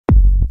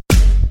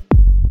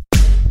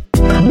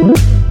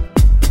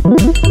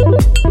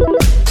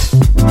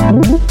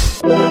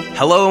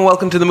Hello and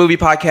welcome to the Movie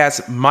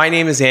Podcast. My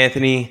name is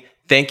Anthony.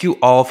 Thank you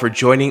all for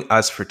joining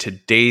us for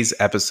today's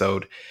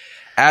episode.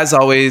 As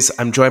always,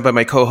 I'm joined by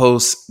my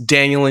co-hosts,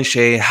 Daniel and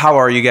Shay. How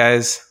are you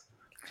guys?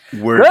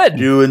 We're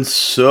doing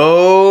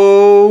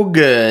so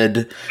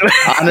good.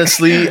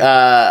 Honestly,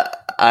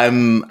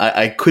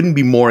 I couldn't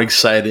be more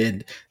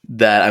excited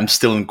that I'm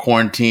still in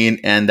quarantine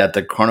and that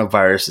the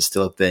coronavirus is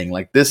still a thing.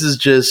 Like, this is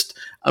just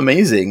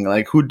amazing.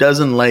 Like, who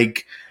doesn't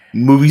like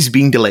movies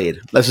being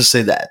delayed? Let's just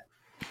say that.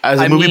 As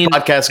a movie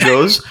podcast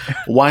goes,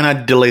 why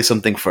not delay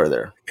something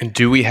further? And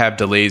do we have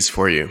delays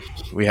for you?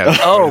 We have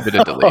a bit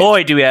of delays.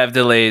 Boy, do we have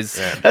delays.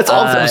 Yeah. That's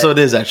all this episode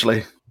is,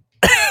 actually.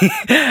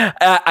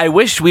 I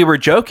wish we were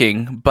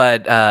joking,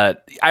 but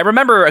I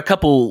remember a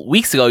couple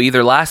weeks ago,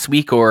 either last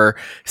week or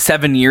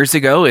 7 years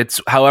ago, it's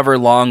however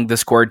long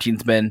this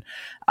quarantine's been,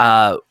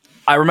 I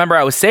remember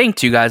I was saying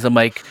to you guys, I'm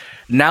like,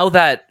 now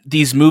that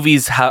these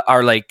movies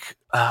are like,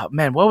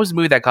 man, what was the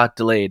movie that got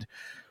delayed?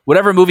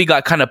 Whatever movie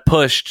got kind of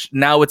pushed,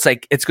 now it's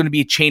like it's going to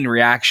be a chain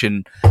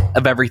reaction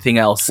of everything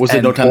else. Was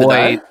it No Time to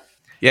Die?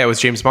 Yeah, it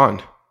was James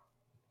Bond.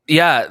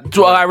 Yeah,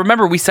 I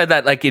remember we said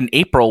that like in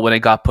April when it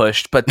got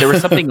pushed, but there was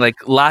something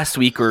like last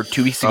week or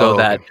 2 weeks ago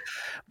that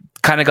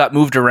kind of got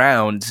moved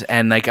around,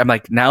 and like I'm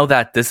like, now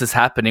that this is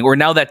happening, or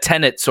now that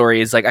Tenet,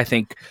 is like I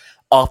think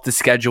off the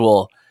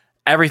schedule,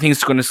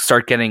 everything's going to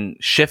start getting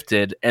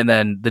shifted, and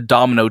then the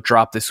domino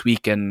dropped this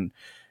week, and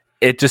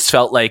it just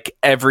felt like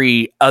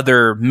every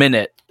other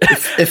minute.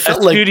 It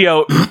felt like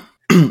studio.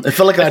 It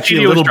felt like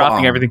actually a little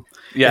bomb. Everything.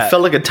 Yeah, it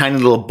felt like a tiny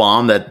little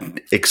bomb that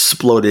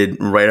exploded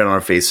right on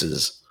our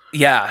faces.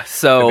 Yeah,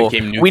 so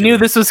we knew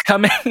this was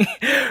coming.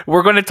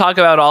 We're going to talk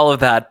about all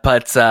of that,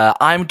 but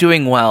I'm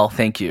doing well,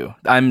 thank you.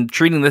 I'm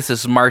treating this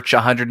as March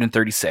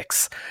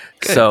 136.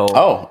 Good.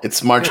 So,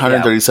 it's March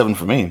 137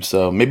 for me.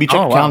 So maybe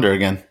check the calendar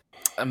again.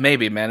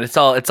 Maybe, man. It's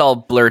all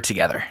blurred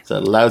together. It's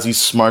that lousy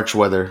Smarch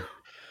weather.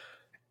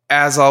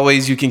 As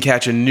always, you can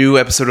catch a new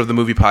episode of the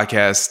Movie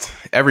Podcast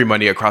every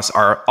Monday across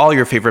all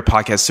your favorite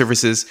podcast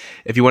services.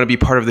 If you want to be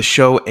part of the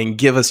show and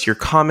give us your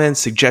comments,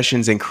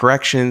 suggestions, and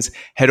corrections,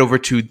 head over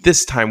to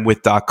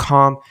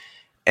thistimewith.com.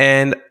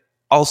 And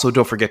also,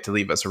 don't forget to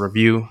leave us a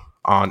review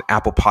on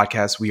Apple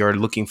Podcasts. We are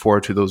looking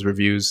forward to those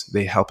reviews.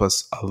 They help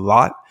us a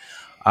lot.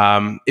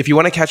 If you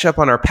want to catch up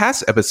on our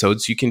past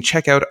episodes, you can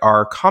check out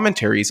our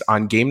commentaries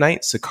on Game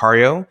Night,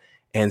 Sicario,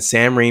 and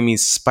Sam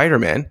Raimi's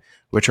Spider-Man,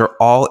 which are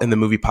all in the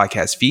Movie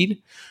Podcast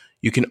feed.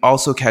 You can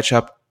also catch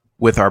up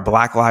with our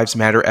Black Lives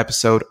Matter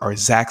episode, our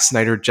Zack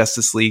Snyder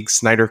Justice League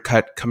Snyder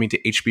Cut coming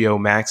to HBO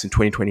Max in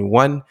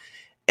 2021,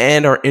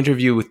 and our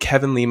interview with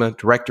Kevin Lima,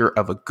 director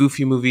of a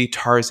Goofy movie,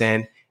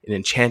 Tarzan, and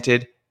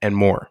Enchanted, and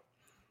more.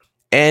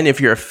 And if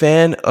you're a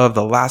fan of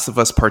The Last of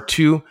Us Part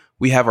 2,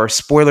 we have our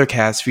spoiler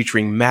cast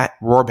featuring Matt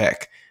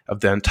Rohrbeck of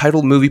the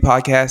Untitled Movie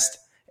Podcast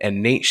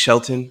and Nate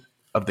Shelton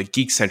of the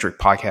Geek Centric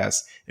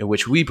Podcast, in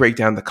which we break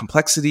down the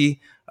complexity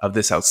of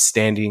this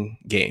outstanding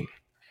game.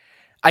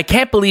 I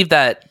can't believe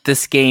that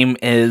this game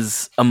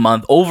is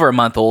over a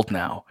month old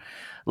now.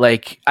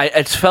 Like,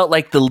 it felt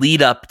like the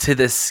lead up to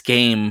this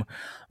game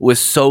was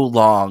so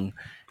long,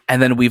 and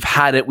then we've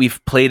had it,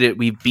 we've played it,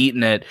 we've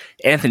beaten it.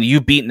 Anthony,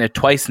 you've beaten it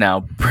twice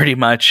now, pretty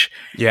much.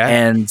 Yeah.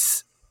 And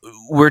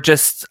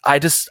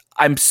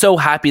I'm so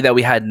happy that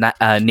we had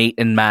Nate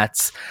and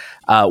Matt's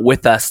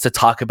with us to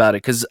talk about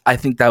it, because I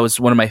think that was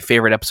one of my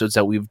favorite episodes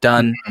that we've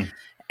done. Mm-hmm.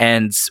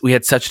 And we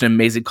had such an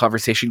amazing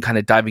conversation, kind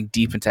of diving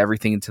deep into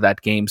everything into that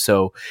game.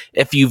 So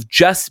if you've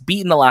just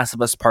beaten The Last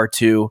of Us Part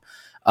 2,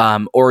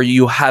 or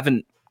you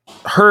haven't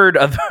heard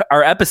of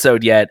our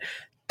episode yet,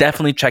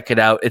 definitely check it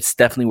out. It's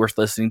definitely worth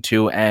listening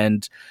to,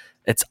 and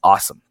it's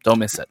awesome. Don't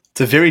miss it.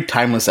 It's a very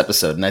timeless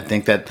episode. And I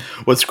think that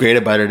what's great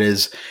about it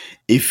is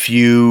if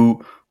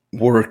you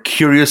were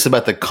curious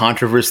about the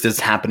controversy that's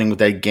happening with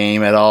that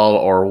game at all,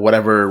 or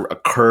whatever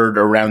occurred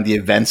around the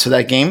events of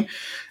that game,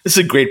 this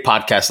is a great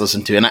podcast to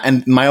listen to.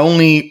 And my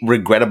only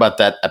regret about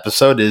that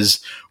episode is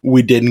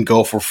we didn't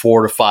go for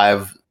 4 to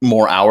 5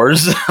 more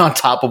hours on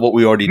top of what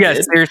we already did.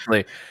 Yeah,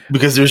 seriously.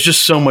 Because there's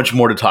just so much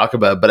more to talk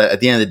about. But at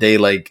the end of the day,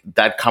 like,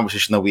 that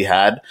conversation that we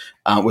had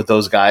with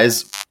those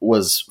guys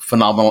was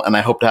phenomenal. And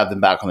I hope to have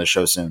them back on the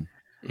show soon.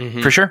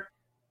 Mm-hmm. For sure.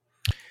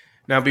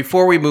 Now,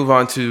 before we move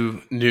on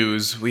to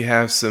news, we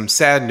have some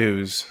sad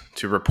news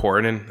to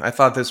report. And I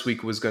thought this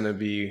week was going to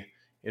be,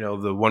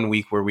 the 1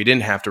 week where we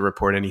didn't have to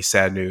report any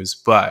sad news.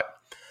 But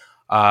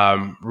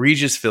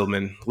Regis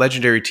Philbin,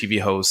 legendary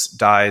TV host,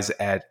 dies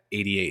at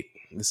 88.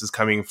 This is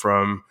coming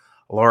from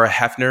Laura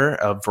Hefner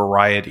of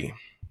Variety.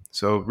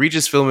 So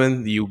Regis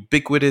Philbin, the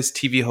ubiquitous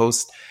TV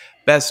host,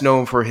 best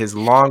known for his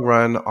long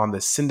run on the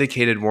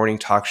syndicated morning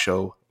talk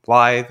show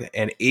Live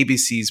and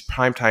ABC's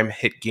primetime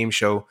hit game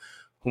show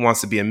Who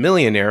Wants to Be a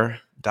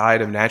Millionaire,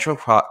 died of natural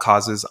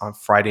causes on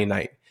Friday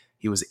night.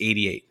 He was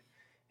 88.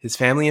 His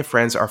family and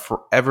friends are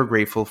forever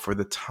grateful for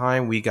the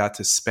time we got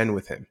to spend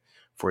with him,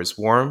 for his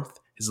warmth,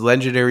 his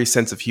legendary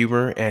sense of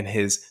humor, and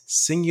his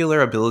singular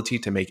ability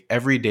to make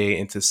every day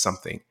into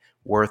something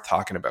worth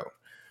talking about.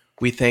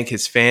 We thank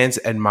his fans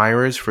and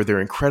admirers for their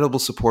incredible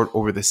support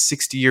over the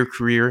 60-year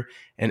career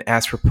and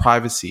ask for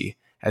privacy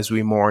as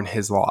we mourn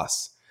his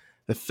loss.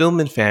 The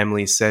Filman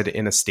family said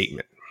in a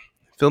statement,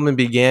 Filman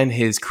began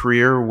his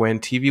career when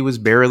TV was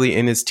barely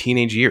in his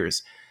teenage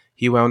years.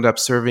 He wound up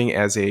serving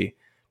as a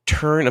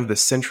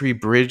turn-of-the-century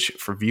bridge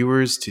for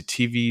viewers to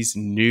TV's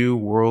new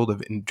world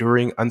of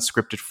enduring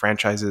unscripted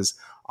franchises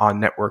on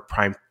network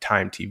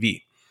primetime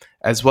TV,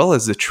 as well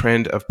as the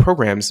trend of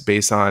programs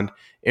based on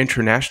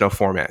international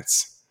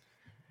formats.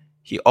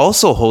 He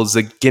also holds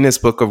the Guinness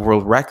Book of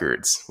World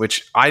Records,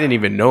 which I didn't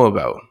even know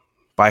about,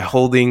 by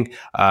holding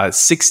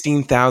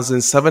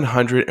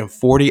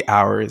 16,740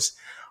 hours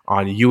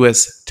on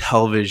U.S.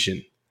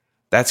 television.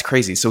 That's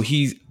crazy. So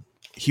he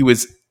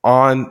was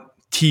on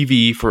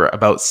TV for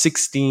about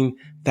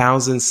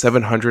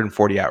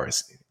 16,740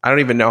 hours. I don't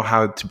even know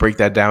how to break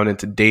that down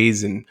into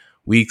days and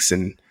weeks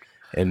and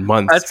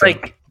months. That's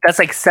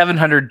like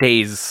 700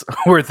 days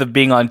worth of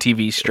being on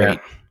TV straight.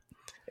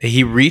 Yeah.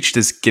 He reached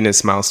his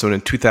Guinness milestone in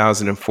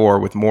 2004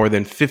 with more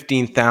than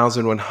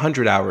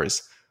 15,100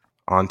 hours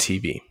on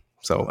TV.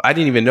 So I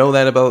didn't even know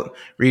that about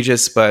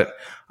Regis, but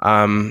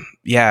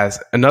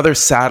another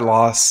sad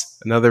loss,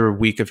 another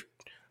week of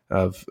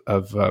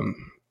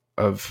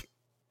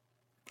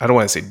I don't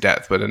want to say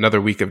death, but another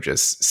week of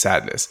just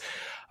sadness.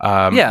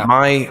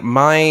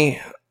 My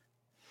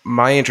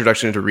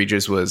introduction into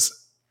Regis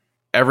was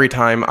every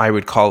time I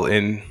would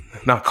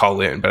not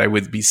call in, but I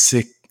would be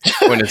sick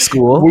going to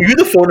school. Were you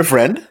the phone a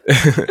friend?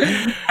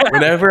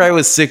 Whenever I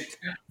was sick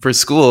for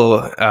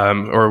school,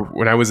 or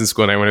when I was in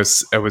school and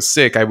I was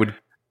sick, I would,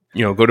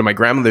 go to my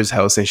grandmother's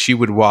house and she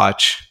would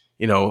watch,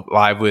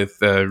 Live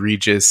with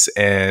Regis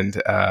and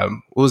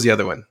what was the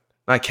other one?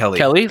 Not Kelly.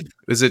 Kelly?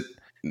 Was it?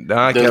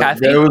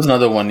 There was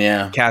another one,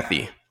 yeah.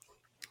 Kathy.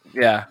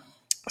 Yeah.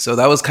 So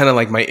that was kind of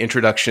like my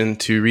introduction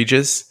to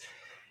Regis.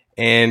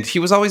 And he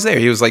was always there.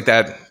 He was like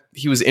that.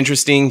 He was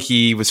interesting.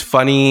 He was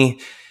funny.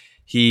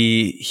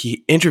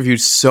 He interviewed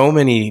so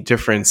many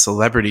different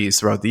celebrities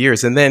throughout the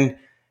years. And then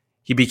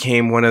he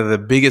became one of the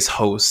biggest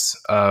hosts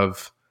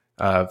of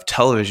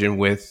television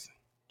with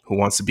Who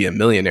Wants to Be a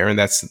Millionaire. And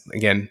that's,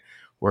 again,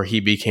 where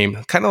he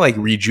became kind of like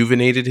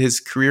rejuvenated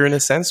his career in a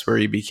sense, where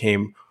he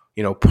became,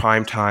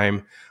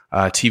 primetime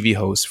TV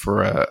host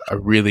for a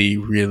really,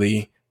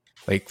 really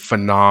like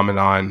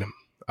phenomenon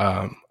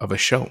of a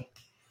show.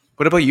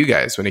 What about you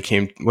guys when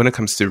it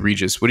comes to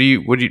Regis?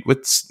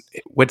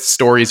 What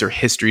stories or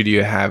history do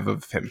you have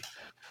of him?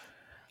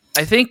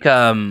 I think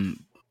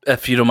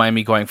if you don't mind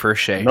me going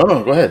first, Shay.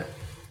 No, go ahead.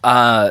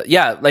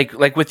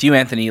 Like with you,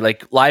 Anthony,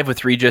 like Live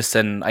with Regis,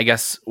 and I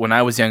guess when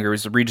I was younger it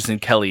was Regis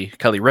and Kelly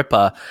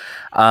Ripa.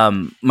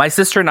 My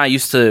sister and I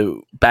used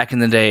to, back in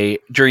the day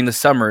during the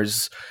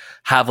summers,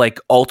 have like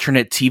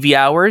alternate TV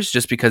hours,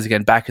 just because,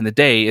 again, back in the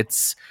day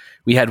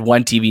we had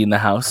one TV in the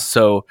house.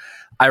 So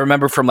I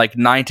remember from like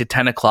 9 to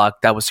 10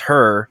 o'clock, that was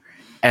her.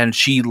 And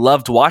she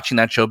loved watching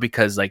that show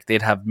because like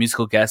they'd have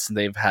musical guests and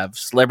they'd have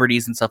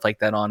celebrities and stuff like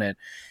that on it.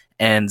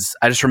 And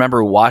I just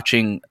remember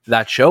watching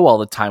that show all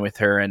the time with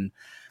her. And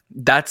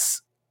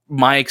that's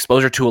my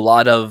exposure to a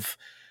lot of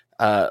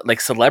like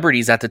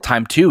celebrities at the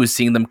time too, is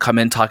seeing them come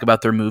in, talk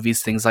about their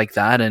movies, things like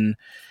that. And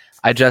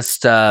I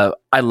just I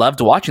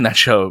loved watching that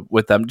show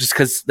with them, just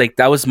because like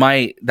that was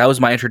my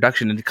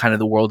introduction into kind of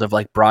the world of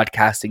like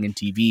broadcasting and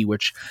TV,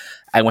 which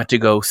I went to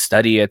go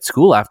study at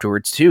school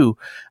afterwards too.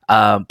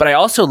 But I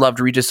also loved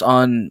Regis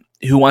on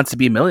Who Wants to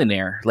Be a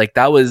Millionaire. Like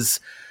that was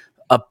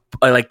a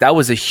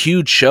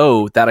huge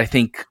show that I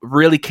think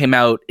really came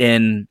out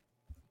in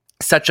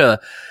such a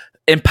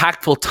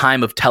impactful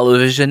time of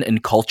television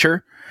and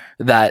culture,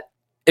 that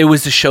it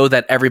was a show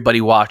that everybody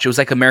watched. It was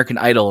like American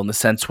Idol in the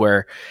sense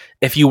where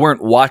if you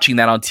weren't watching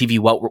that on TV,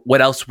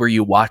 what else were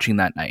you watching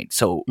that night?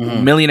 So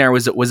Millionaire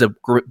was a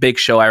big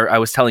show. I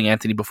was telling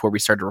Anthony before we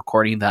started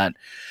recording that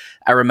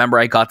I remember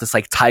I got this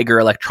like Tiger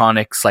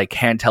Electronics like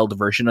handheld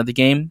version of the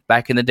game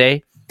back in the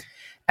day,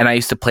 and I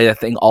used to play that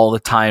thing all the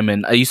time.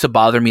 And it used to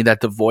bother me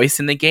that the voice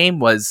in the game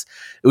was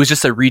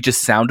just a Regis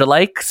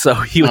sound-alike. So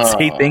he would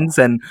say things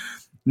and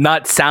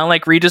not sound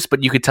like Regis,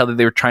 but you could tell that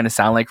they were trying to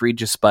sound like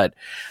Regis. But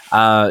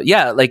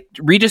like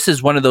Regis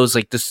is one of those,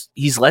 like, just,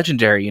 he's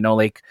legendary,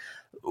 like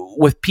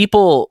with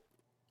people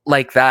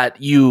like that,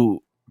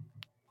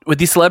 with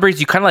these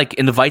celebrities, you kind of like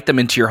invite them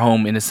into your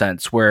home in a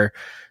sense where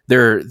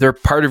they're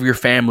part of your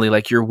family.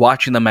 Like you're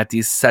watching them at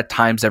these set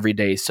times every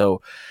day.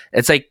 So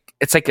it's like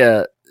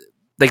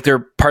they're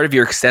part of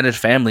your extended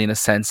family in a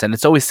sense. And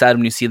it's always sad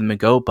when you see them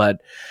go,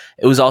 but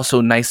it was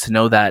also nice to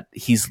know that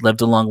he's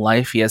lived a long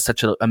life. He has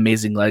such an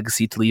amazing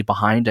legacy to leave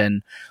behind,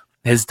 and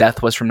his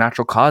death was from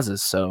natural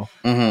causes. So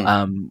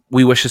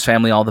we wish his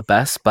family all the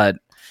best, but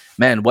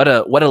man, what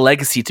a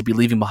legacy to be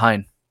leaving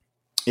behind.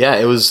 Yeah,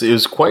 it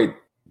was quite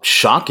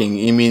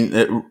shocking. I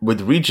mean,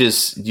 with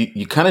Regis,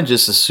 you kind of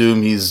just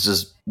assume he's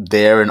just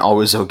there and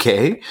always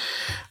okay.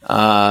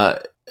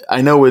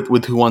 I know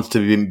with Who Wants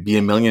to Be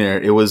a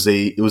Millionaire, it was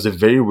a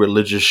very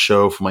religious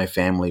show for my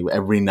family.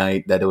 Every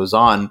night that it was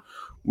on,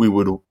 we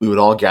would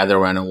all gather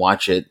around and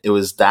watch it. It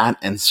was that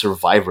and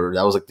Survivor.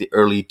 That was like the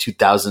early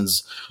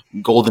 2000s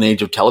golden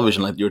age of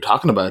television, like you were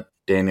talking about,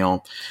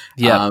 Daniel.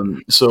 Yeah.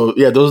 So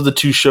yeah, those are the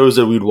two shows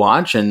that we'd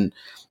watch, and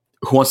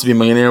Who Wants to Be a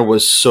Millionaire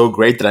was so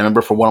great that I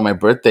remember for one of my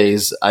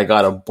birthdays, I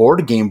got a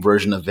board game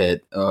version of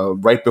it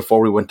right before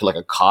we went to like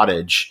a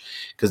cottage,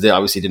 because they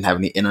obviously didn't have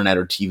any internet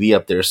or TV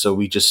up there. So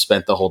we just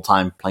spent the whole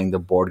time playing the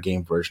board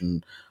game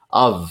version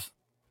of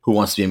Who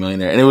Wants to Be a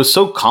Millionaire. And it was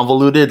so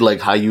convoluted,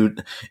 like how you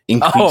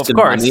increase the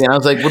money. And I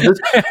was like, well,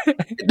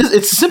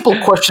 it's a simple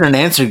question and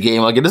answer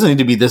game. Like, it doesn't need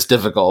to be this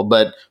difficult.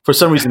 But for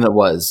some reason it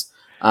was.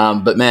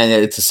 But man,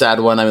 it's a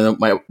sad one. I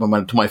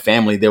mean, to my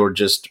family, they were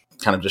just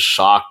kind of just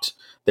shocked.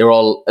 They were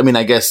all, I mean,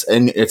 I guess,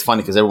 and it's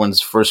funny because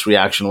everyone's first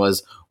reaction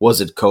was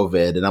it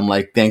COVID? And I'm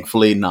like,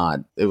 thankfully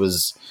not. It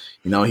was,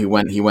 he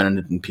went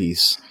in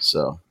peace.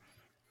 So,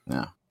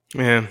 yeah.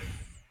 Man,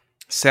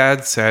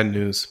 sad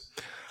news.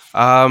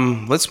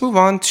 Let's move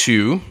on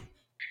to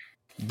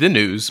the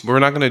news. We're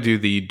not going to do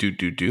the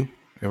do,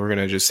 and we're going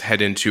to just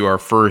head into our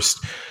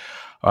first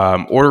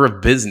order of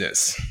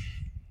business.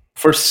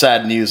 First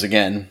sad news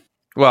again.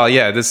 Well,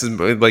 yeah, this is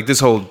like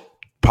this whole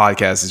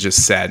podcast is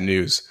just sad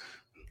news.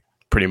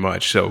 Pretty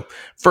much. So,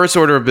 first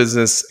order of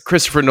business,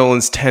 Christopher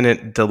Nolan's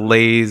Tenet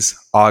delays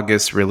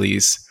August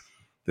release.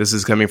 This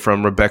is coming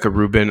from Rebecca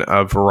Rubin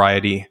of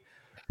Variety.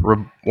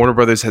 Warner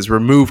Brothers has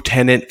removed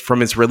Tenet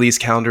from its release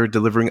calendar,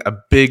 delivering a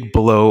big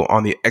blow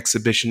on the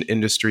exhibition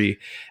industry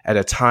at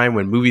a time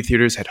when movie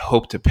theaters had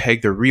hoped to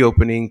peg their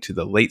reopening to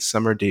the late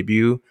summer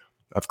debut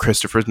of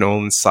Christopher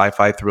Nolan's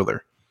sci-fi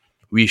thriller.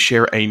 We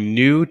share a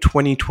new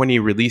 2020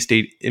 release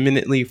date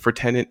imminently for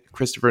Tenet,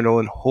 Christopher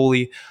Nolan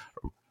wholly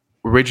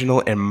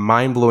original and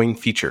mind-blowing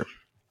feature.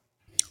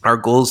 Our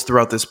goals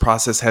throughout this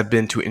process have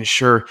been to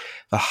ensure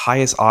the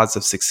highest odds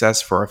of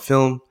success for our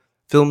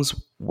films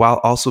while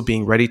also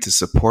being ready to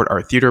support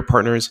our theater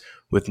partners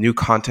with new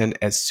content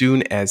as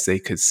soon as they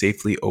could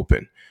safely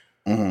open.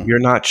 Mm-hmm. We are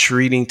not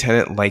treating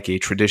Tenet like a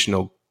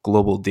traditional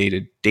global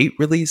dated date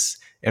release,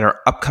 and our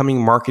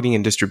upcoming marketing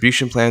and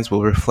distribution plans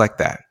will reflect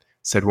that,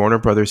 said Warner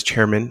Brothers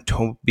chairman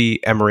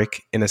Toby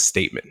Emmerich in a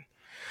statement.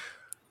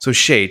 So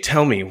Shay,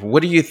 tell me,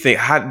 what do you think?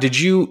 How did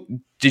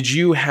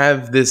you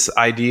have this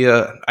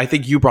idea? I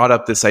think you brought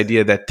up this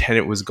idea that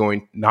Tenet was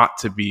going not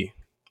to be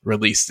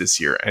released this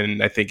year,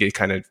 and I think it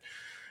kind of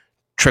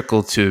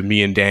trickled to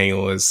me and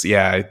Daniel as,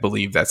 yeah, I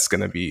believe that's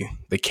going to be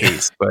the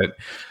case. But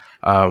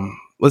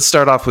let's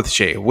start off with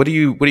Shay. What do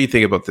you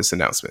think about this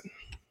announcement?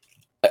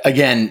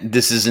 Again,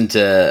 this isn't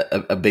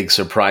a big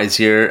surprise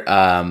here.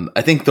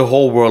 I think the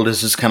whole world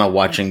is just kind of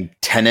watching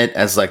Tenet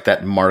as like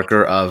that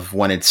marker of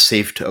when it's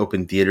safe to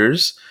open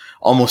theaters.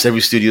 Almost every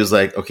studio is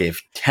like, okay,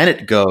 if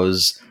Tenet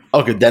goes,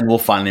 okay, then we'll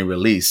finally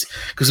release.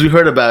 Because we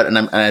heard about, and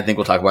I think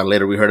we'll talk about it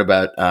later, we heard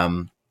about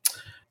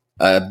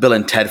Bill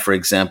and Ted, for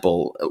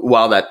example.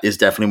 While that is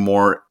definitely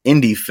more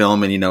indie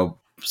film, and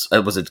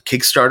was it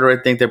Kickstarter?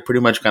 I think that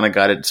pretty much kind of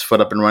got its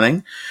foot up and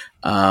running.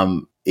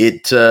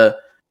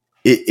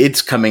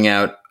 It's coming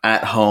out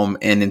at home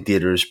and in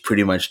theaters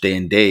pretty much day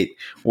and date.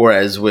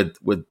 Whereas with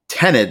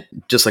Tenet,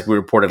 just like we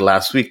reported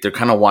last week, they're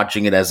kind of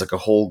watching it as like a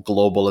whole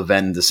global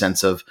event in the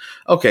sense of,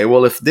 okay,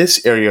 well, if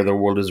this area of the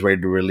world is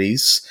ready to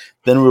release,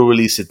 then we'll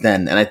release it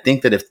then. And I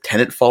think that if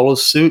Tenet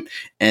follows suit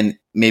and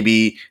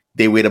maybe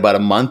they wait about a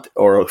month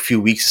or a few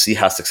weeks to see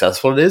how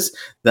successful it is,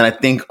 then I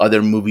think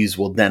other movies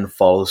will then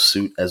follow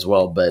suit as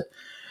well. But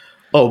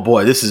oh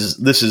boy, this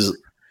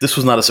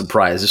was not a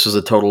surprise. This was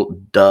a total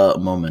duh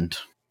moment.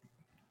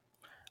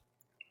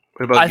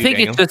 I think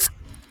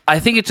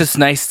it's just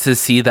nice to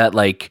see that,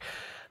 like,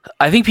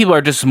 I think people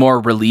are just more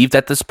relieved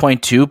at this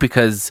point too,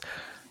 because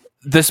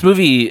this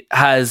movie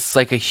has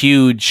like a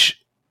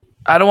huge,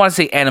 I don't want to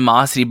say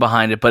animosity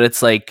behind it, but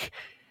it's like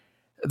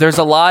there's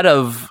a lot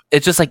of,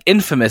 it's just like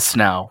infamous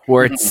now,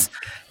 where it's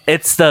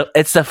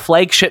the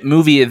flagship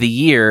movie of the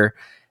year,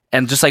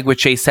 and just like what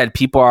Jay said,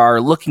 people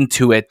are looking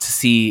to it to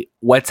see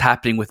what's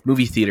happening with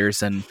movie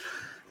theaters. And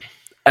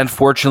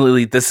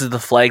unfortunately, this is the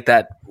flag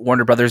that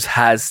Warner Brothers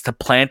has to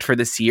plant for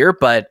this year.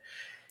 But,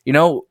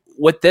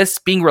 with this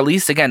being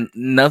released, again,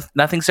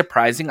 nothing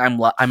surprising.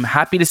 I'm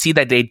happy to see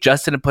that they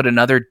just didn't put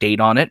another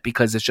date on it,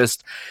 because it's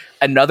just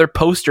another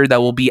poster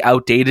that will be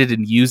outdated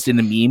and used in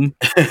a meme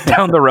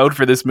down the road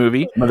for this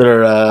movie.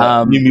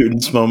 Another New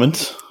Mutants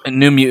moment.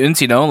 New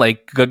Mutants,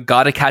 like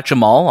gotta catch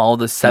them all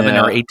the 7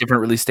 or 8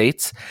 different release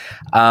dates.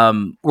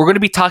 We're going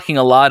to be talking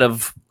a lot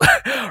of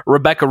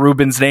Rebecca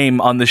Rubin's name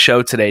on the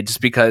show today,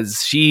 just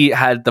because she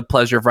had the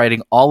pleasure of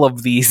writing all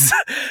of these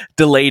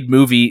delayed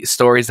movie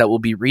stories that we'll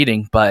be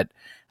reading. But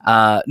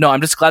no,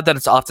 I'm just glad that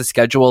it's off the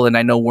schedule. And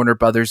I know Warner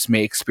Brothers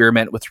may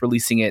experiment with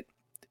releasing it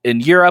in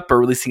Europe or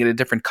releasing it in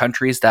different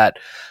countries that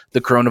the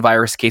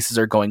coronavirus cases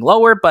are going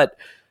lower. But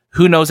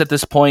who knows at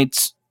this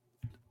point?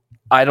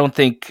 I don't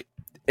think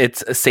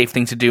it's a safe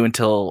thing to do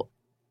until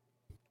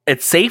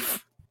it's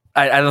safe.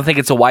 I don't think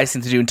it's a wise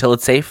thing to do until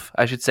it's safe,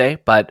 I should say.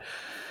 But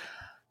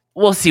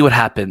we'll see what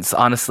happens.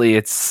 Honestly,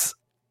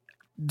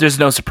 there's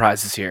no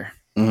surprises here.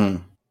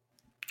 Mm-hmm.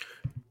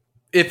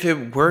 If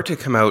it were to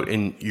come out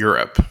in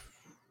Europe,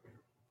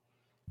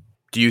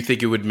 do you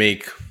think it would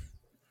make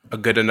a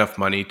good enough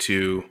money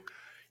to,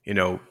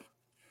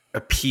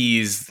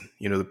 appease,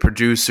 the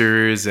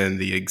producers and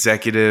the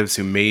executives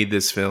who made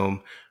this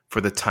film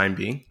for the time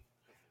being?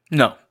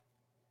 No.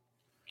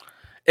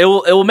 It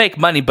will make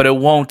money, but it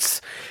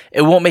won't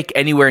make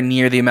anywhere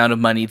near the amount of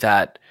money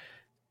that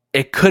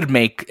it could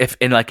make if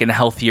in a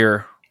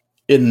healthier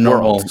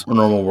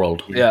normal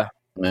world. Yeah.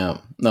 Yeah.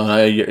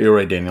 No, you're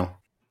right, Daniel.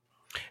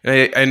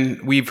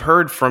 And we've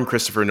heard from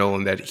Christopher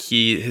Nolan that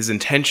his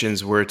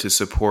intentions were to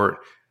support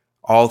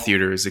all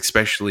theaters,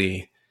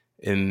 especially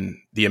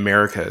in the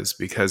Americas,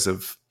 because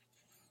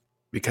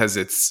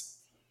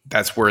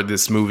that's where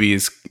this movie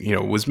is,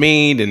 was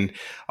made, and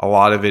a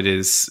lot of it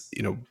is,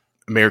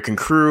 American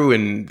crew,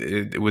 and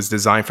it was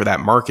designed for that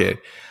market.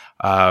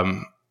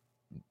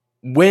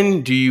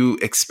 When do you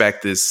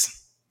expect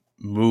this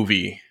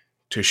movie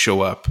to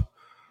show up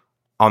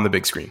on the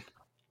big screen?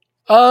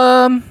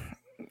 I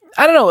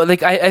don't know.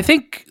 I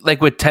think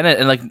with Tenet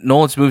and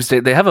Nolan's movies,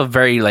 they have a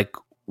very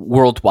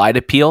worldwide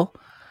appeal.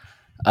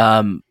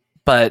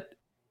 But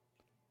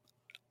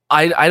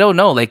I don't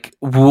know.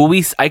 Will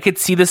we? I could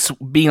see this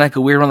being a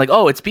weird one.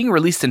 Oh, it's being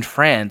released in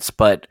France,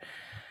 but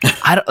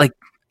I don't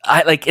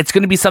it's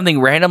going to be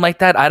something random like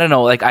that. I don't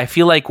know. I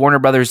feel like Warner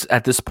Brothers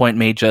at this point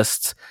may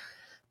just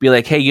be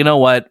like, hey, you know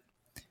what?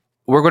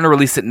 We're going to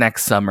release it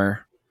next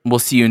summer. We'll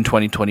see you in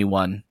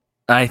 2021.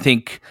 And I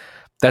think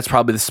that's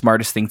probably the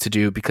smartest thing to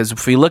do, because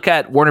if we look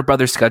at Warner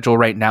Brothers' schedule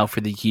right now for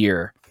the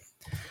year,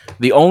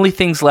 the only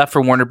things left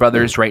for Warner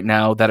Brothers right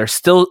now that are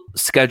still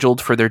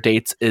scheduled for their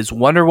dates is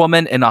Wonder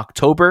Woman in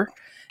October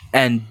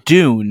and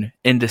Dune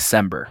in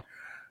December.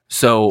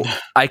 So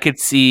I could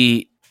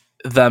see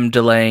them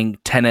delaying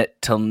Tenet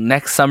till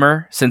next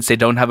summer, since they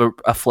don't have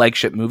a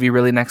flagship movie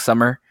really next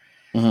summer.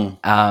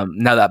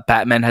 Mm-hmm. Now that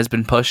Batman has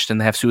been pushed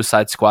and they have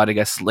Suicide Squad, I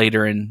guess,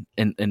 later in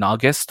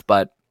August.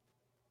 But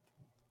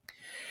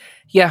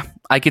yeah,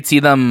 I could see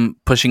them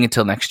pushing it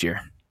till next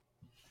year.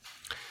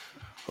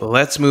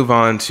 Let's move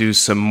on to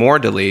some more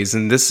delays,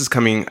 and this is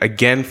coming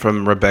again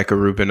from Rebecca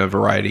Rubin of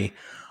Variety.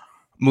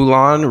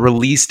 Mulan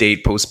release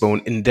date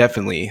postponed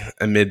indefinitely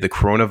amid the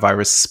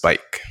coronavirus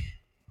spike.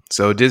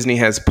 So Disney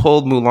has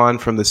pulled Mulan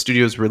from the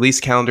studio's release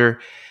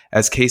calendar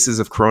as cases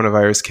of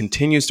coronavirus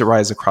continues to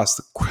rise across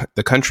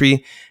the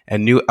country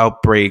and new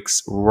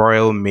outbreaks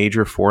roil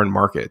major foreign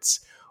markets.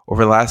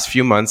 Over the last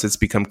few months, it's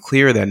become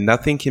clear that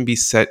nothing can be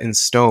set in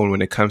stone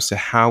when it comes to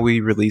how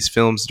we release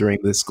films during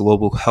this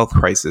global health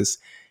crisis.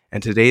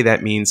 And today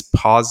that means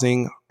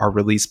pausing our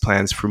release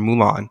plans for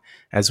Mulan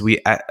as we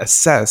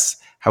assess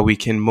how we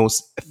can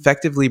most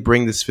effectively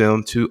bring this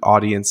film to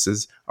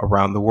audiences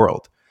around the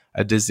world,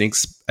 a Disney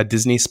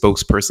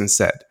spokesperson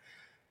said.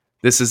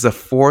 This is the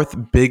fourth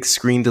big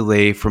screen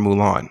delay for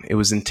Mulan. It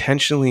was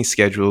initially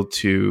scheduled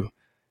to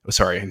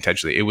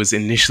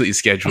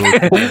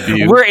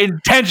debut. We're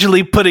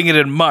intentionally putting it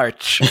in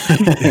March.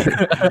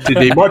 To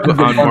debut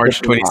on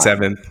March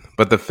 27th,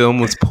 but the film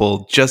was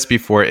pulled just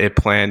before it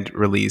planned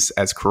release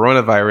as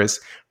coronavirus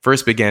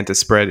first began to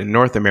spread in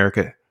North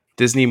America.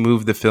 Disney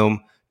moved the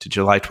film to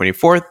July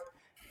 24th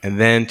and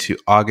then to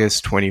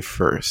August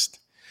 21st.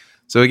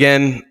 So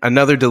again,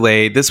 another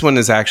delay. This one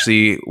is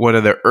actually one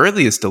of the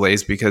earliest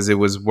delays because it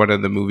was one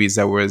of the movies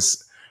that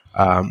was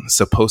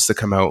supposed to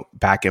come out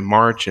back in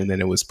March, and then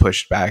it was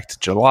pushed back to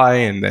July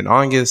and then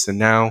August, and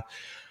now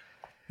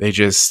they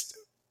just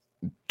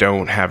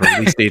don't have a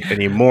release date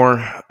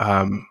anymore.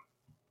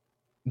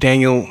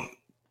 Daniel,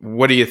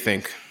 what do you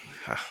think?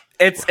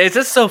 It's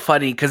just so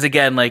funny because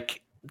again,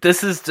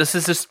 this is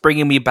just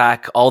bringing me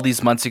back all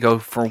these months ago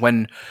for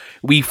when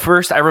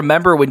I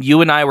remember when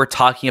you and I were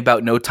talking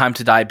about No Time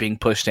to Die being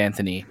pushed,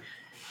 Anthony,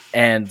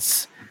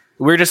 and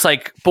we're just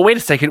like, but wait a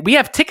second, we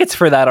have tickets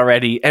for that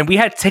already, and we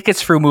had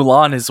tickets for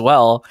Mulan as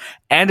well,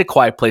 and A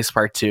Quiet Place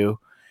Part 2,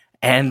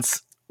 and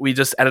we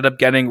just ended up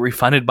getting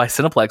refunded by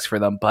Cineplex for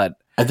them. But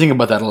I think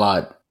about that a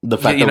lot. The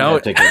fact that we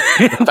had tickets.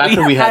 The fact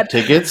that we had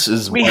tickets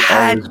is what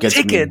always gets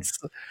tickets.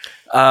 Me.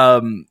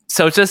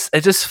 So it's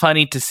just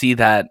funny to see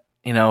that,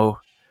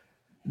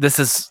 this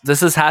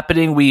is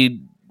happening. We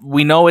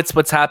know it's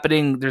what's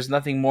happening. There's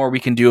nothing more we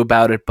can do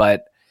about it,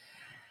 but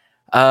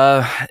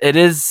it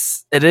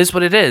is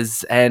what it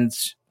is, and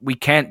we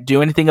can't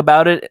do anything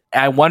about it.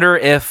 I wonder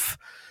if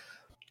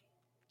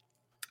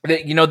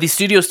these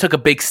studios took a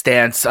big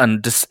stance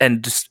on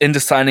in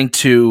deciding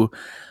to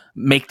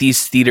make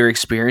these theater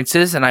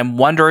experiences, and I'm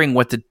wondering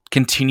what the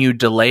continued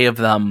delay of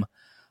them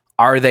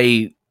are.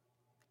 They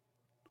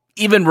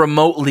even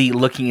remotely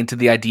looking into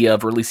the idea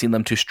of releasing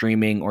them to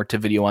streaming or to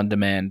video on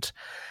demand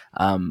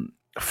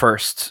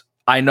first?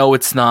 I know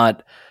it's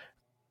not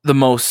the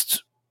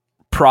most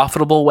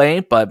profitable way,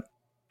 but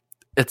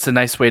it's a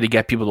nice way to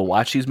get people to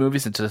watch these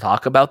movies and to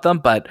talk about them.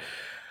 But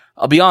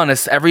I'll be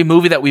honest, every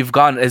movie that we've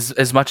gone,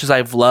 as much as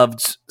I've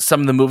loved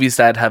some of the movies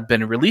that have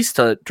been released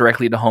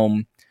directly to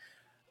home,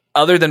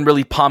 other than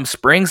really Palm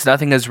Springs,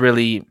 nothing has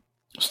really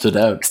stood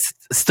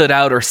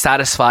out or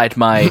satisfied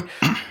my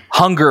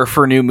hunger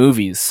for new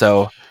movies.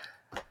 So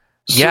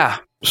yeah.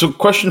 So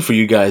question for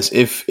you guys,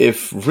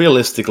 if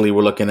realistically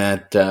we're looking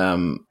at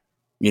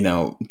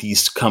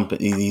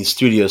these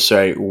studios,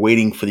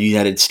 waiting for the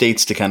United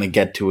States to kind of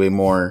get to a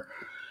more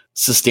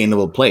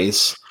sustainable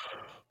place.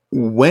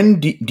 When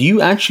do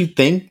you actually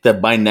think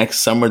that by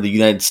next summer the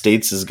United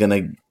States is going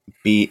to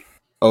be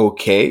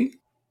okay?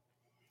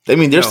 I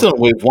mean, they're No. still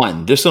in wave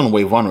one. They're still in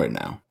wave one right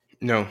now.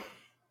 No.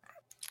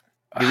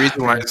 The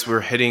reason why is we're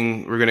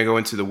going to go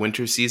into the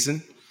winter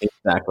season.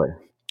 Exactly.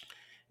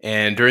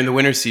 And during the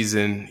winter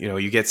season,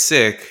 you get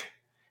sick,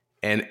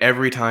 and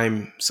every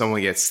time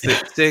someone gets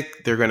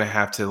sick, they're going to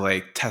have to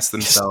like test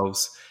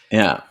themselves.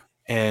 Yeah.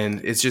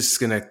 And it's just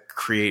going to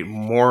create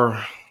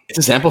more. It's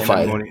just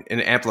amplified.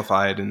 And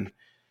amplified. And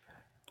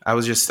I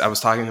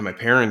was talking to my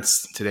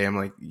parents today. I'm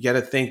like, you got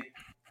to think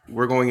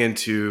we're going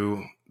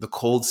into the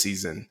cold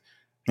season.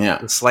 Yeah.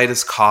 The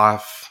slightest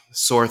cough,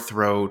 sore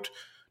throat.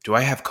 Do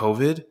I have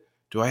COVID?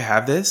 Do I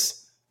have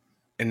this?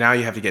 And now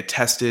you have to get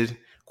tested,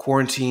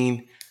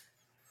 quarantine.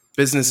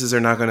 Businesses are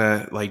not going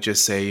to like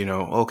just say,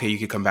 okay, you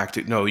could come back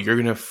to. No,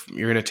 you're going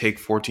to take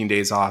 14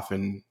 days off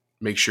and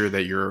make sure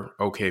that you're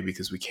okay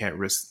because we can't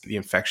risk the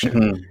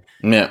infection.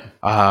 Mm-hmm. Yeah.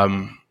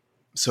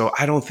 So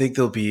I don't think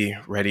they'll be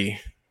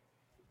ready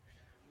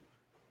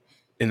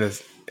in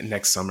the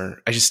next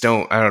summer. I just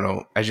don't. I don't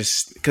know.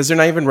 Because they're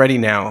not even ready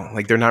now.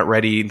 Like they're not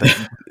ready.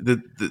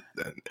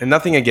 And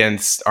nothing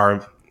against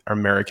our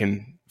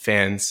American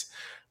fans,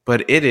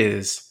 but it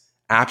is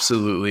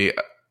absolutely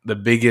the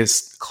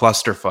biggest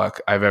clusterfuck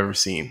I've ever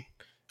seen.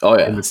 Oh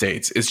yeah, in the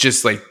States. It's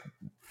just like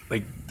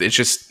it's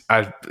just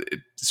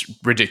it's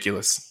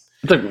ridiculous.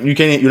 It's like you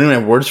don't even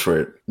have words for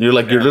it. You're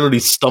literally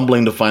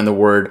stumbling to find the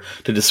word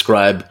to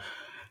describe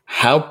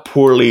how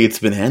poorly it's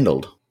been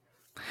handled.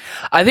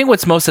 I think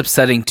what's most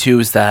upsetting too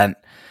is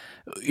that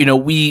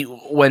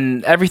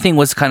when everything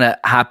was kind of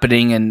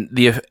happening and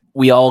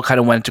we all kind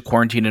of went to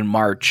quarantine in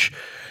March,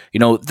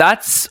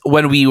 that's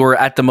when we were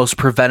at the most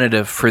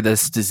preventative for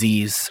this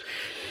disease.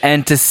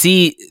 And to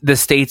see the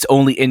States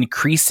only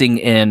increasing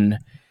in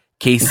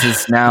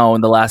cases now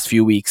in the last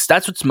few weeks,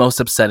 that's what's most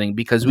upsetting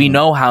because we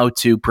know how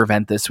to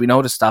prevent this. We know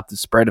how to stop the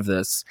spread of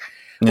this,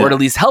 or at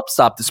least help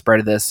stop the spread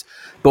of this,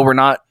 but we're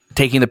not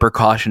taking the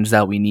precautions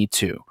that we need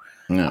to.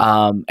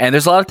 Yeah. And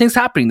there's a lot of things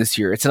happening this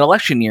year. It's an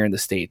election year in the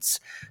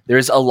States.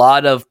 There's a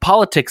lot of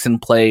politics in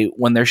play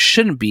when there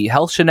shouldn't be.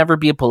 Health should never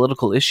be a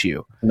political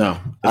issue. No,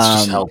 it's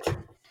just health.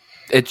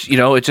 It's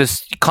it's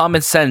just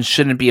common sense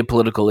shouldn't be a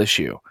political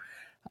issue.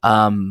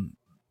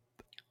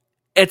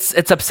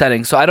 It's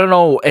upsetting. So I don't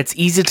know. It's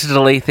easy to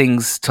delay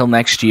things till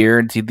next year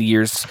into the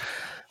years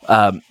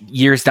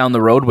down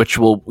the road, which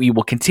we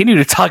will continue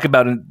to talk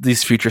about in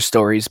these future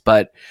stories.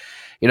 But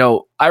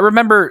I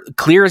remember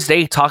clear as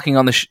day talking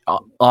on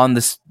on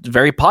this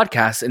very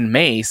podcast in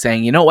May,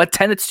 saying, what,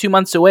 Tenet's 2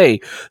 months away.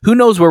 Who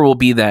knows where we'll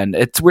be then?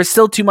 We're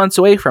still 2 months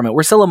away from it.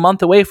 We're still a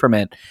month away from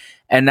it.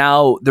 And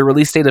now the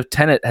release date of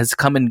Tenet has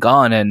come and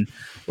gone, and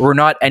we're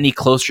not any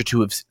closer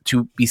to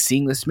be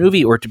seeing this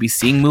movie or to be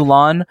seeing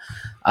Mulan.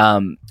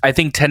 I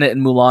think Tenet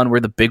and Mulan were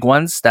the big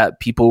ones that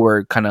people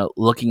were kind of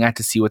looking at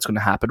to see what's going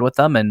to happen with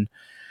them, and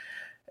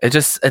it's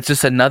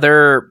just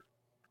another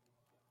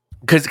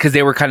because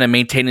they were kind of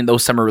maintaining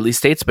those summer release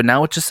dates, but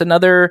now it's just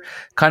another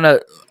kind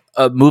of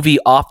a movie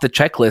off the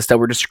checklist that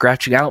we're just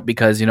scratching out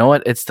because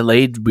it's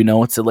delayed. We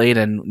know it's delayed,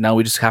 and now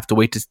we just have to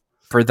wait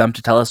for them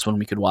to tell us when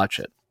we could watch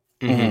it.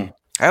 Mm-hmm.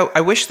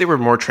 I wish they were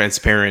more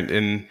transparent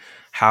in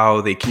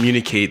how they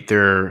communicate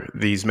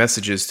these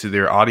messages to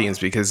their audience,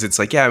 because it's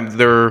like,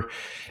 they're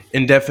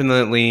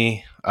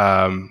indefinitely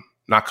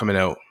not coming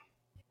out.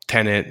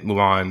 Tenet,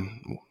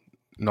 Mulan,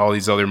 and all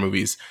these other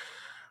movies.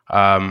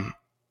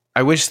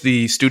 I wish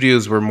the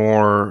studios were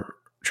more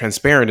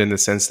transparent in the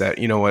sense that,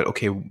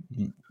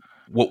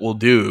 what we'll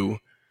do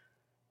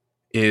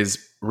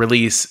is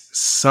release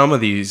some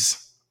of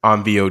these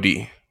on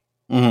VOD.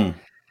 Mm-hmm.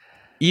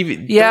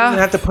 Don't even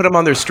have to put them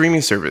on their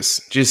streaming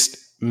service. Just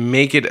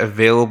make it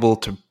available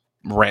to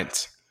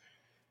rent.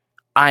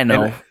 I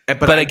know,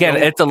 but again,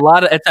 it's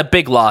a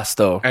big loss,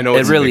 though. I know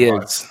it really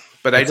is,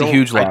 but it's a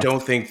huge loss. I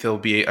don't think they'll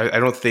be. I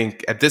don't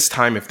think at this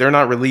time, if they're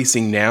not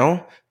releasing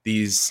now,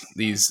 these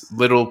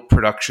little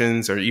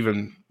productions or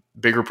even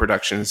bigger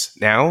productions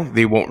now,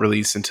 they won't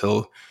release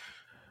until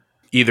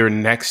either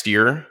next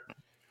year,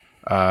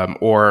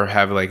 or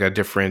have like a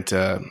different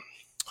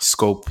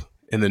scope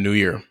in the new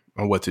year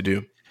on what to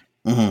do.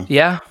 Mm-hmm.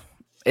 Yeah,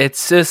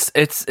 it's just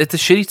it's a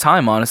shitty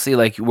time, honestly.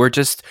 Like we're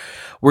just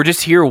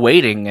here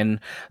waiting, and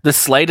the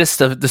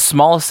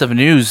smallest of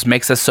news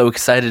makes us so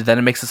excited. Then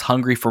it makes us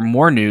hungry for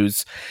more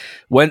news.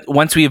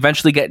 Once we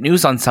eventually get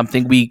news on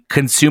something, we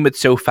consume it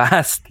so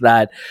fast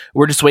that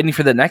we're just waiting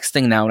for the next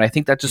thing now. And I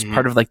think that's just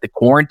part of like the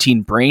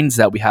quarantine brains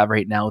that we have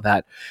right now,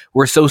 that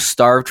we're so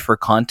starved for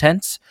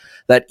content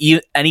that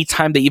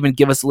anytime they even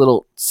give us a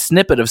little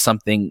snippet of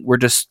something,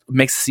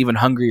 makes us even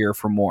hungrier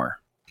for more.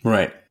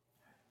 Right.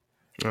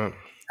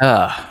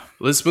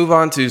 Let's move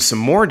on to some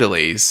more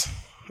delays.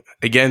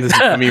 Again, this is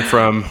coming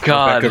from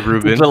Rebecca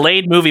Rubin.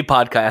 Delayed movie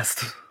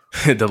podcast.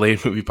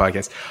 Delayed movie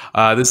podcast.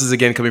 This is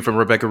again coming from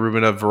Rebecca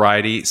Rubin of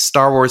Variety.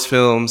 Star Wars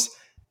films,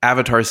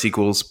 Avatar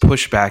sequels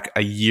push back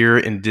a year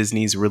in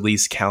Disney's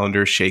release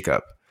calendar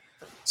shakeup.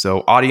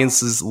 So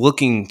audiences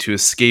looking to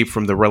escape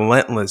from the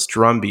relentless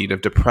drumbeat of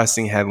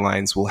depressing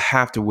headlines will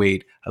have to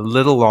wait a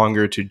little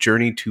longer to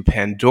journey to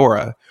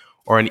Pandora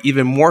or an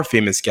even more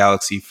famous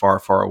galaxy far,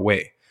 far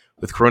away.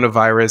 With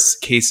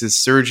coronavirus cases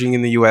surging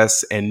in the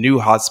US and new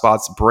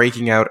hotspots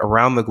breaking out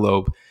around the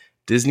globe,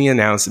 Disney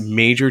announced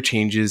major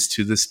changes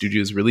to the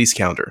studio's release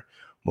calendar.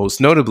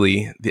 Most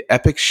notably, the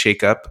epic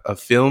shakeup of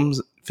film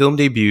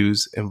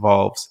debuts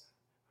involves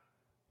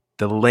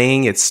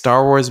delaying its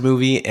Star Wars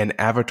movie and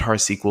Avatar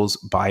sequels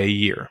by a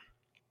year.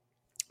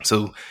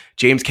 So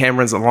James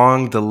Cameron's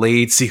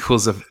long-delayed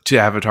sequels to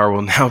Avatar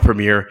will now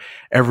premiere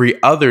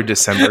every other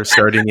December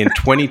starting in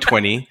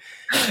 2020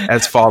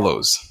 as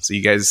follows. So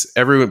you guys,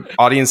 every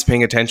audience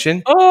paying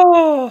attention,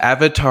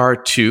 Avatar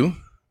 2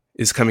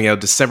 is coming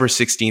out December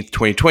 16th,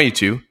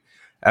 2022.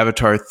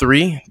 Avatar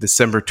 3,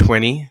 December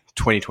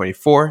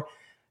 2024.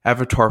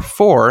 Avatar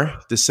 4,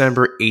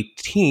 December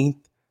 18th,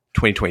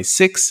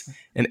 2026,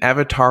 and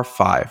Avatar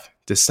 5,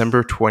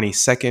 December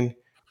 22nd,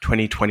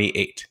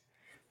 2028.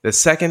 The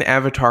second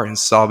Avatar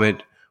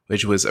installment,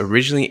 which was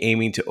originally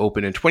aiming to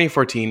open in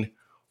 2014,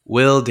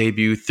 will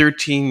debut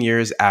 13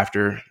 years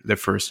after the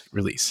first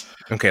release.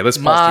 Okay, let's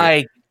pause.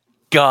 My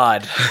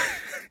God.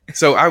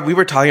 So we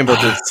were talking about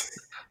this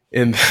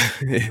in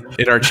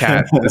our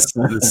chat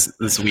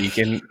this week,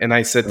 and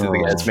I said to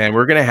the guys, man,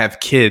 we're gonna have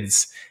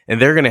kids,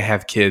 and they're gonna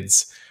have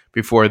kids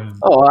before.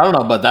 Oh, I don't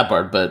know about that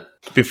part, but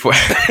before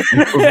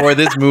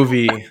this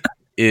movie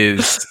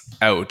is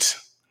out.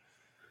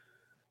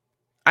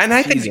 And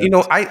I think,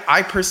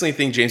 I personally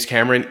think James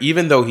Cameron,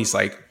 even though he's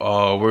like,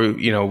 I'm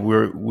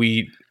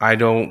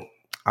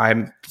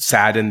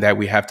saddened that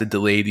we have to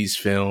delay these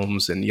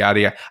films and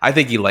yada yada. I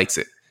think he likes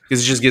it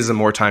because it just gives him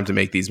more time to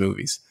make these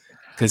movies.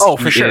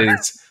 Because he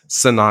is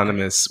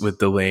synonymous with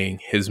delaying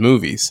his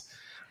movies,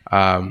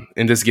 and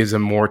this gives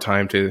him more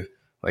time to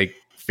like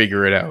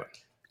figure it out.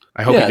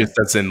 I hope he just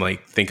doesn't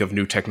like think of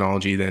new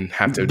technology, then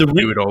have to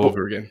do it all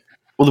over again.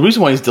 Well, the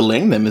reason why he's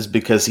delaying them is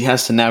because he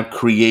has to now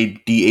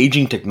create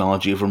de-aging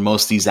technology for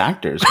most of these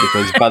actors.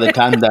 Because by the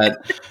time that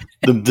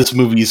this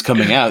movie is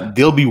coming out,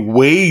 they'll be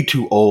way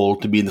too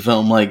old to be in the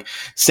film. Like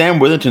Sam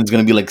Worthington's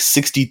going to be like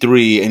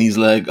 63, and he's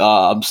like,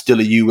 "I'm still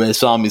a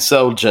U.S. Army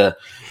soldier,"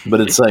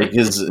 but it's like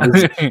his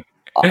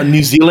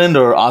New Zealand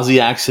or Aussie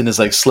accent is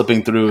like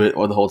slipping through it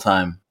the whole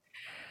time.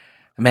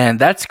 Man,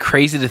 that's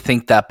crazy to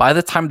think that by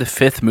the time the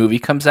fifth movie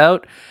comes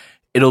out,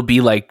 it'll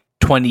be like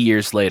 20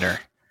 years later.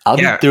 I'll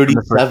be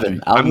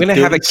 37. I'm going to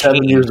have a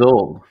 7 years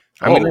old.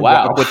 I'm going to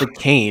walk with a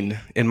cane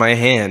in my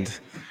hand.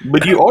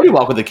 But you already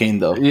walk with a cane,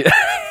 though.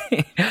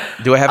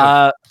 Do I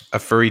have a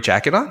furry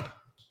jacket on?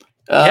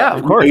 Yeah,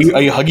 of course.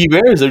 Are you Huggy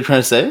Bear? Is that what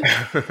you're trying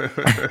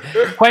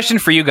to say? Question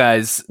for you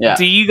guys. Yeah.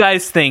 Do you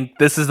guys think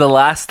this is the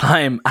last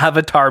time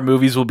Avatar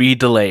movies will be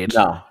delayed?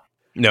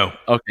 No.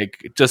 Okay,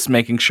 just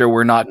making sure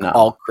we're not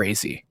all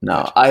crazy.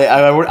 No.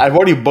 I've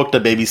already booked a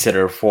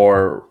babysitter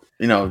for,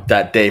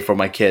 that day for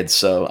my kids.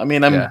 So, I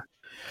mean, to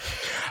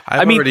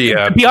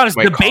be honest,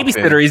 the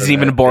babysitter isn't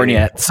even born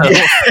yet. So.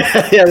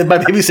 Yeah, my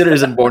babysitter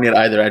isn't born yet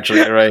either,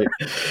 actually. Right.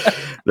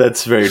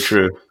 That's very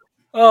true.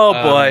 Oh,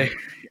 boy.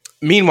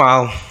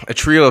 Meanwhile, a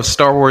trio of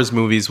Star Wars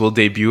movies will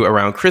debut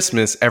around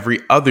Christmas every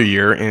other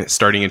year,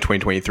 starting in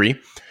 2023.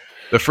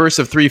 The first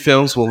of 3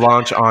 films will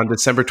launch on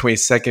December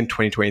 22nd,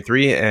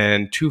 2023,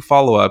 and 2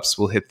 follow-ups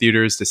will hit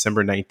theaters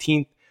December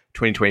 19th,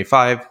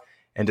 2025,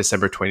 and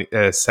December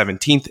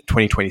 17th,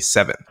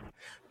 2027.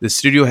 The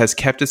studio has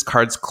kept its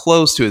cards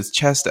close to its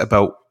chest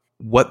about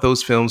what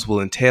those films will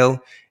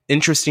entail.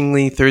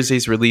 Interestingly,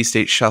 Thursday's release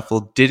date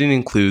shuffle didn't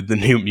include The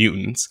New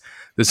Mutants,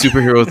 the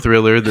superhero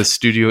thriller the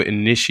studio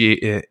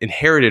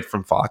inherited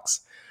from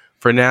Fox.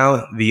 For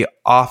now, the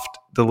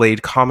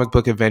oft-delayed comic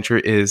book adventure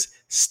is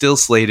still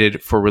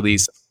slated for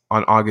release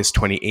on August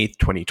 28th,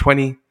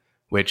 2020,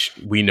 which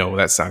we know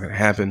that's not going to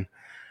happen.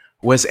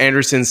 Wes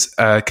Anderson's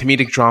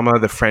comedic drama,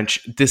 The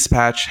French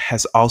Dispatch,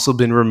 has also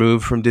been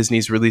removed from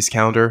Disney's release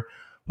calendar,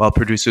 while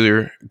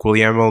producer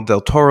Guillermo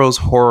del Toro's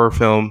horror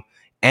film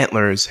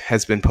Antlers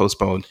has been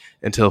postponed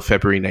until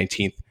February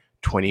 19th,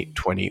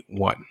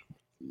 2021.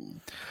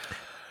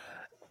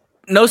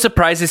 No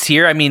surprises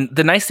here. I mean,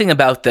 the nice thing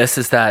about this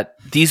is that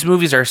these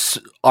movies are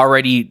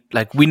already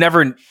like we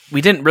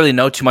didn't really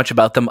know too much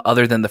about them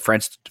other than the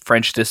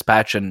French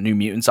Dispatch and New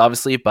Mutants,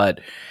 obviously. But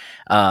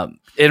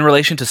in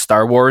relation to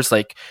Star Wars,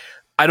 like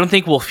I don't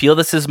think we'll feel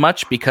this as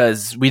much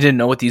because we didn't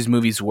know what these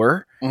movies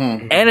were,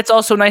 and it's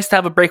also nice to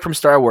have a break from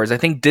Star Wars. I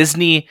think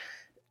Disney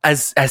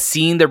has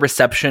seen the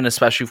reception,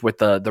 especially with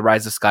the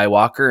Rise of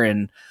Skywalker,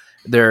 and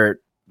they're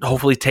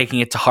hopefully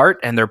taking it to heart,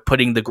 and they're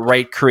putting the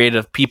right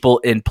creative people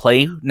in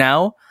play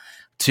now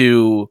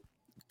to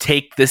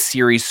take this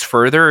series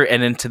further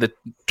and into the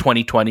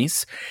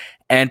 2020s.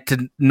 And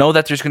to know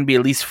that there's going to be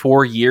at least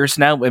 4 years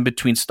now in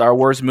between Star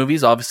Wars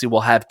movies. Obviously,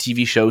 we'll have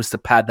TV shows to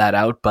pad that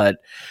out, but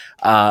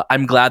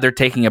I'm glad they're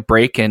taking a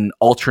break and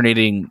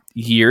alternating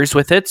years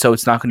with it, so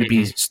it's not going to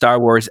be Star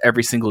Wars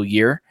every single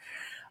year.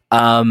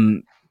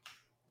 New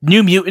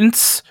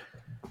Mutants.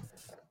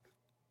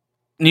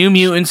 New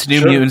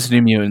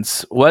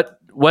Mutants. What?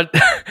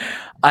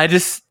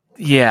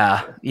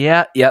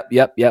 Yep.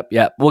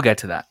 We'll get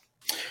to that.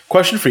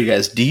 Question for you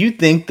guys. Do you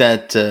think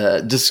that,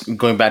 just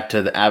going back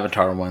to the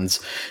Avatar ones,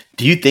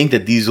 do you think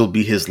that these will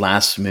be his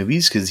last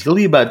movies? Because he'll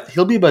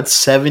be about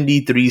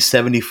 73,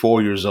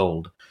 74 years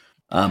old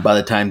by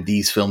the time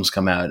these films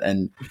come out.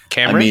 And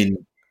Cameron? I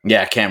mean,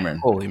 yeah, Cameron.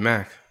 Holy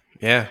mac.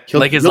 Yeah.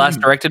 Like his last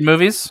directed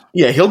movies?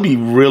 Yeah, he'll be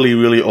really,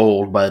 really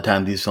old by the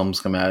time these films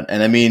come out.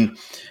 And I mean,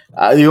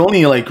 the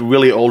only like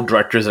really old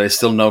directors that I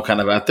still know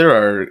kind of out there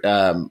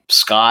are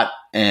Scott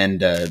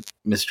and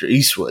Mr.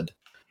 Eastwood.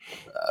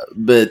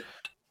 But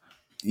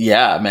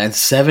yeah, man,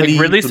 70.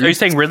 Like Ridley? Are you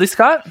saying Ridley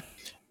Scott?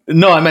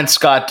 No, I meant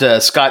Scott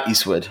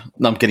Eastwood.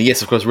 No, I'm kidding.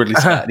 Yes, of course, Ridley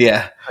Scott.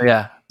 Yeah,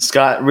 Yeah.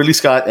 Ridley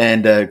Scott,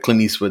 and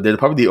Clint Eastwood. They're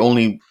probably the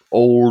only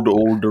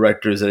old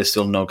directors that I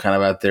still know kind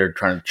of out there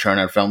trying to churn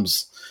out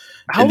films.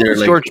 How old is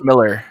like, George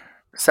Miller?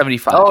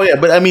 75. Oh yeah,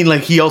 but I mean,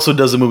 like he also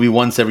does a movie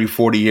once every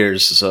 40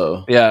 years.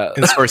 So Yeah.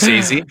 And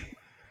Scorsese.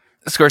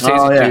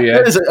 Too,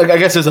 yeah. I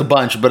guess there's a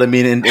bunch, but I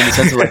mean, in the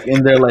sense of like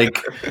in there,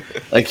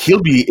 like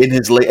he'll be in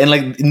his late, and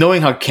like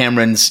knowing how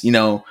Cameron's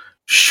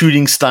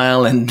shooting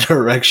style and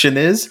direction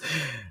is,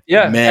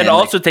 Yeah, man, and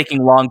also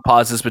taking long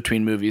pauses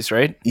between movies,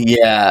 right?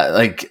 Yeah,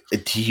 like,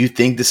 do you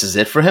think this is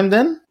it for him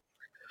then?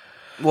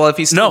 Well, if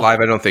he's still alive,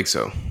 I don't think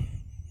so.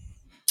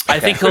 I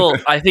think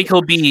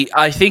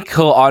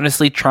he'll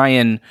honestly try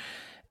and.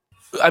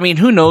 I mean,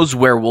 who knows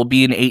where we'll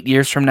be in 8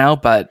 years from now,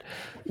 but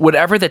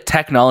whatever the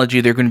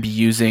technology they're going to be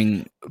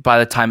using by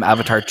the time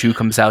Avatar 2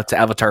 comes out to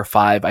Avatar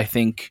 5, I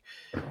think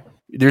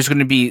there's going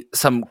to be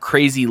some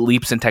crazy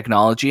leaps in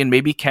technology, and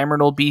maybe Cameron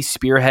will be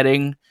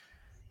spearheading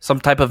some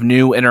type of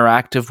new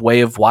interactive way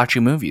of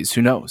watching movies.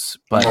 Who knows?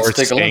 But or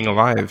staying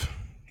alive,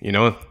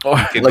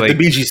 like the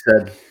Bee Gees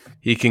said.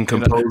 He can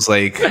compose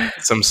like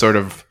some sort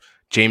of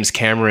James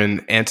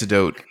Cameron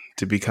antidote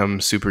to become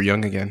super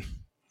young again.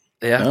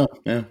 Yeah. Oh,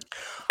 yeah.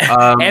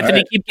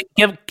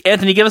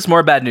 Anthony, give us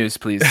more bad news,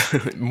 please.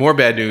 More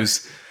bad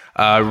news.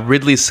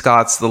 Ridley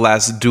Scott's The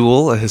Last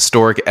Duel, a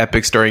historic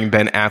epic starring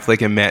Ben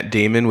Affleck and Matt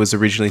Damon, was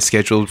originally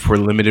scheduled for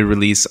limited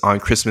release on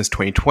Christmas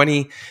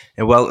 2020,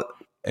 and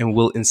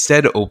will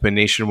instead open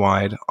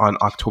nationwide on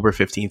October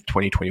 15th,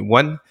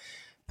 2021.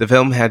 The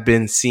film had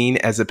been seen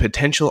as a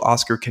potential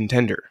Oscar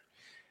contender.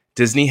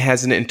 Disney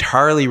hasn't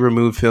entirely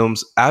removed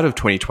films out of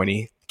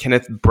 2020.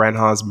 Kenneth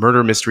Branagh's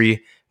murder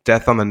mystery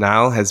Death on the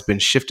Nile has been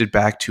shifted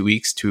back 2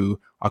 weeks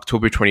to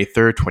October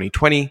 23rd,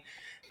 2020.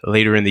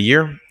 Later in the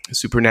year,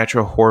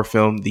 supernatural horror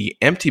film The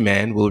Empty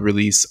Man will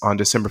release on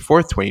December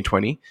 4th,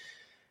 2020.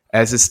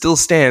 As it still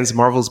stands,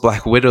 Marvel's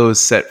Black Widow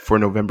is set for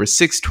November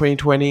 6,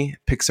 2020.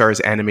 Pixar's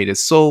animated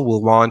Soul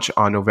will launch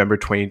on November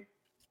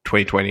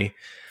 2020.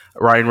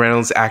 Ryan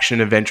Reynolds'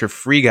 action-adventure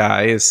Free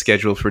Guy is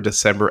scheduled for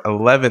December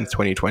 11th,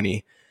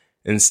 2020.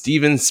 And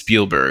Steven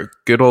Spielberg,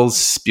 good old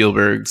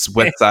Spielberg's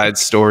West Side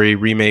Story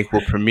remake will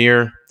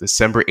premiere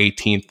December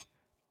 18th,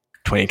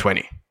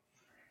 2020.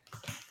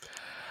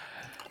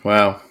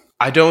 Wow.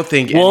 I don't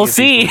think we'll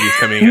see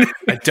coming out.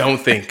 I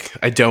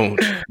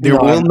don't. There no,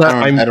 will not.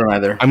 I don't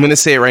either. I'm going to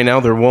say it right now.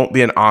 There won't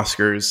be an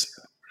Oscars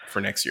for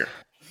next year.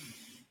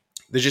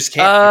 There just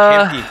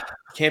can't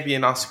be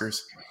an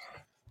Oscars.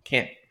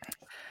 Can't.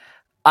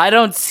 I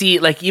don't see,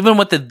 like, even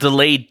with the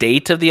delayed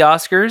date of the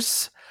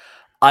Oscars,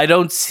 I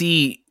don't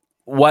see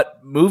what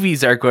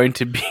movies are going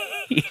to be.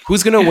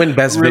 Who's going to win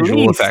Best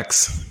Visual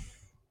Effects?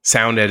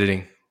 Sound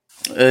editing.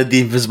 The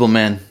Invisible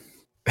Man.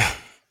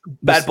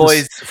 Bad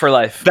Boys for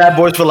Life. Bad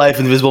Boys for Life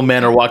and Invisible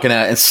Man are walking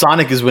out, and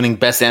Sonic is winning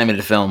Best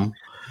Animated Film.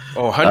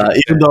 Oh,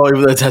 even though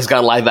it has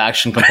got live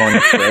action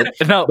components to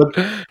it. No,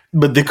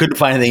 but they couldn't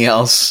find anything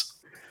else.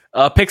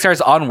 Pixar's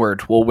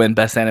Onward will win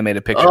Best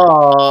Animated Picture.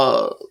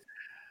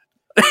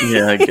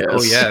 Yeah, I guess.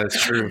 Oh yeah,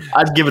 that's true.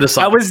 I'd give it a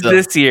Sonic.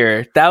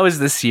 That was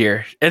this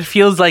year. It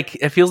feels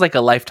like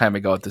a lifetime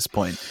ago at this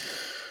point.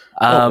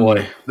 Oh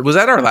boy, was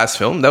that our last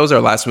film? That was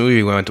our last movie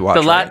we went to watch.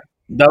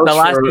 The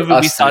last movie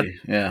we saw.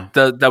 Yeah,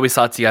 that we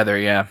saw together.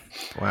 Yeah.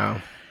 Wow.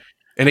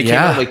 And it came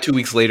out like 2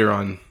 weeks later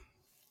on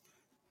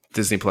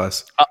Disney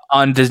Plus.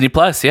 On Disney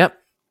Plus, yep.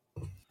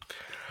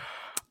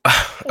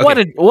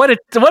 Okay.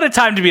 What a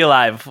time to be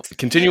alive.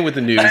 Continue with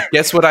the news.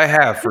 Guess what I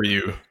have for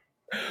you?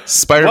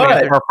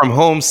 Spider-Man Far From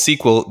Home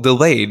sequel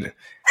delayed.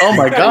 Oh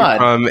my god.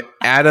 From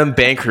Adam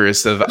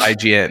Bankhurst of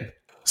IGN.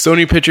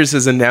 Sony Pictures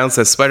has announced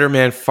that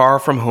Spider-Man Far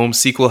From Home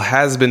sequel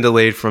has been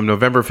delayed from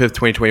November 5th,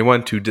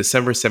 2021 to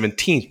December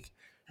 17th,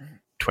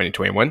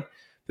 2021.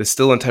 The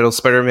still entitled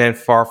Spider-Man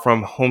Far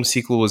From Home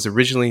sequel was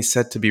originally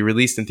set to be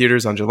released in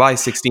theaters on July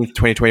 16th,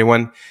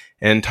 2021,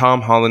 and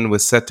Tom Holland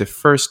was set to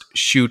first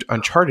shoot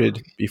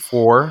Uncharted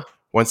before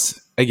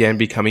once again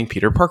becoming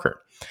Peter Parker.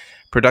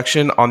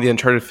 Production on the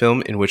Uncharted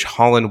film, in which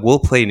Holland will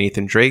play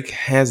Nathan Drake,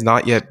 has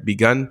not yet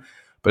begun,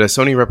 but a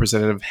Sony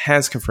representative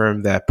has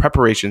confirmed that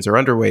preparations are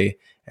underway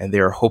and they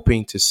are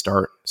hoping to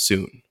start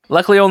soon.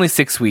 Luckily, only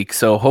 6 weeks,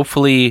 so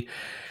hopefully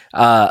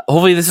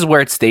this is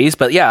where it stays.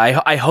 But yeah,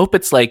 I hope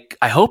it's like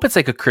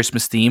a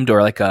Christmas themed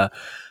or like a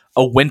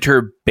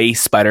winter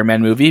based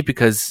Spider-Man movie,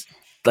 because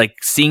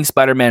like seeing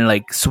Spider-Man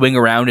like swing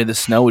around in the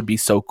snow would be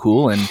so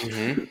cool.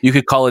 And you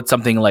could call it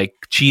something like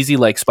cheesy,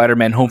 like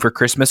Spider-Man Home for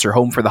Christmas or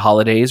Home for the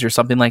Holidays or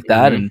something like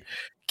that, and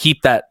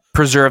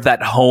preserve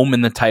that home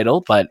in the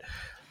title. But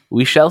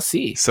we shall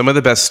see. Some of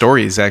the best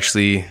stories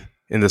actually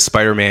in the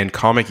Spider-Man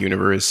comic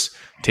universe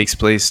takes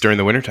place during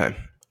the wintertime.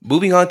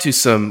 Moving on to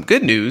some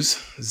good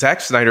news,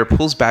 Zack Snyder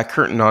pulls back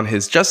curtain on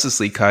his Justice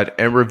League cut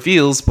and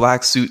reveals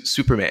Black Suit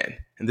Superman.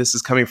 And this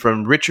is coming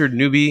from Richard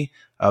Newby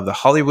of The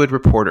Hollywood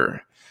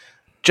Reporter.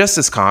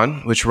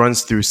 JusticeCon, which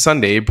runs through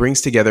Sunday,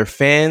 brings together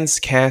fans,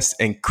 cast,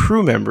 and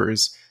crew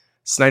members,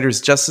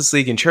 Snyder's Justice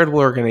League and charitable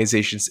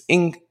organizations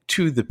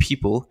Into the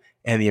People,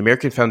 and the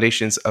American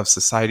Foundations of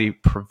Society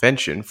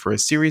Prevention for a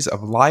series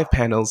of live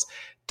panels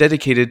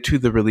dedicated to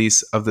the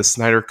release of the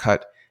Snyder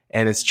Cut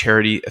and its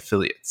charity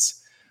affiliates.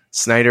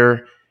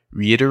 Snyder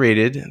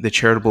reiterated the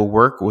charitable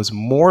work was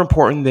more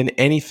important than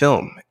any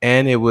film,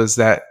 and it was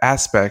that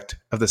aspect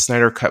of the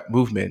Snyder Cut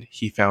movement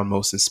he found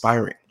most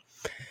inspiring.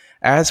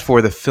 As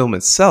for the film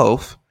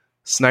itself,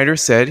 Snyder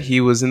said he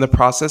was in the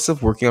process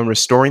of working on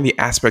restoring the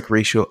aspect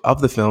ratio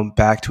of the film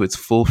back to its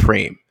full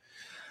frame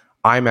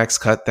IMAX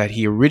cut that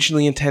he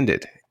originally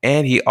intended,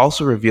 and he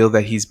also revealed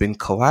that he's been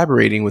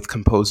collaborating with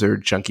composer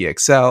Junkie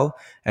XL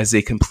as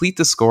they complete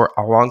the score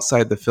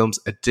alongside the film's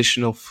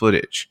additional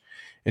footage.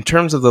 In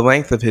terms of the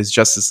length of his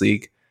Justice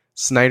League,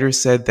 Snyder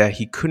said that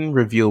he couldn't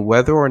reveal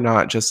whether or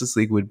not Justice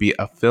League would be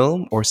a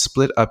film or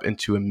split up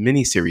into a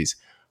miniseries,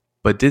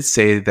 but did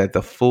say that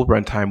the full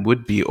runtime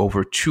would be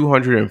over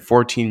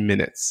 214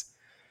 minutes.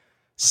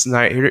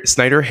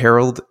 Snyder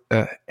heralded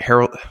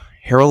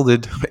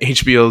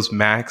HBO's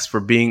Max for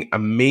being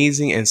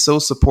amazing and so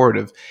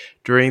supportive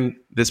during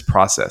this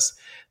process.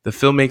 The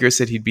filmmaker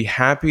said he'd be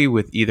happy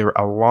with either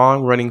a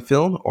long-running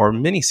film or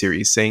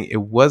miniseries, saying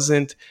it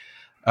wasn't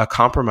a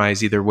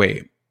compromise either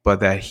way, but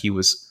that he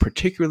was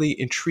particularly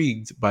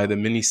intrigued by the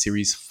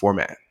miniseries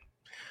format.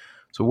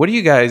 So what do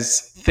you guys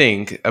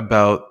think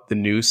about the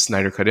new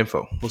Snyder Cut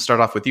info? We'll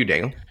start off with you,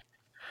 Daniel.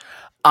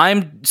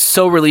 I'm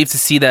so relieved to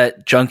see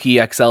that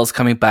Junkie XL is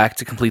coming back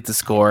to complete the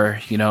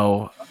score. You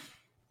know,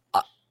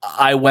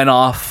 I went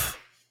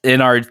off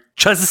in our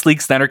Justice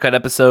League Snyder Cut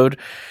episode,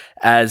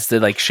 as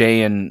did like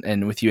Shay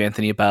and with you,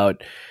 Anthony,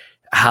 about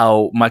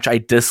how much I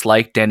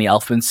disliked Danny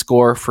Elfman's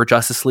score for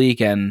Justice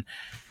League. And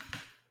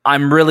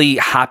I'm really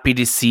happy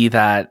to see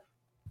that,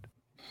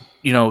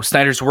 you know,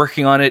 Snyder's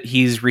working on it.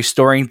 He's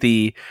restoring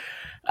the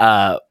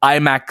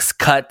IMAX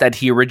cut that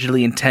he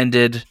originally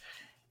intended.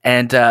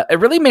 And it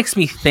really makes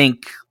me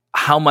think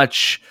how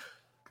much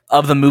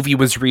of the movie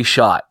was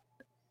reshot.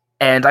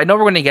 And I know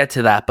we're going to get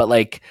to that, but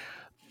like,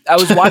 I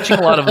was watching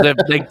a lot of the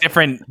like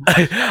different,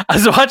 I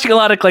was watching a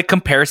lot of like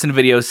comparison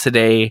videos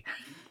today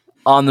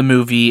on the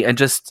movie, and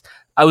just,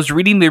 I was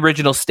reading the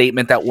original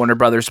statement that Warner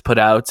Brothers put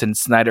out and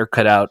Snyder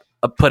put out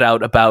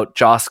about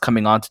Joss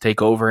coming on to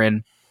take over.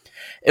 And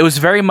it was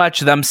very much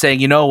them saying,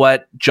 you know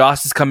what,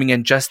 Joss is coming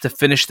in just to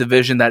finish the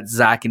vision that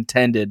Zack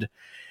intended.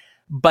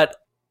 But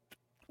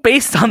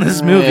based on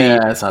this movie,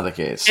 that's not the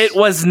case. It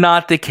was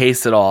not the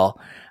case at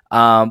all.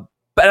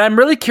 But I'm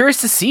really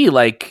curious to see,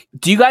 like,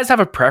 do you guys have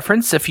a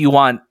preference if you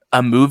want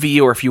a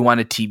movie or if you want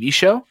a TV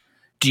show?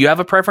 Do you have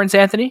a preference,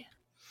 Anthony?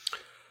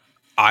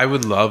 I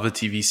would love a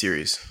TV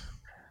series,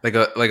 like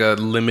a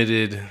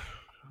limited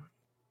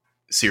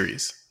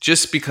series,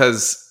 just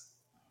because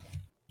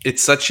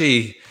it's such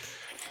a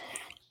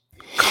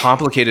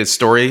complicated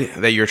story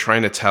that you're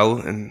trying to tell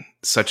in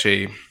such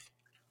a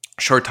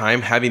short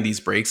time. Having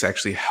these breaks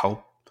actually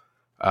help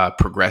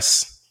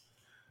progress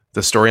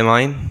the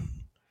storyline.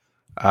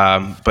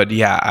 But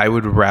yeah, I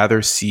would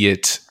rather see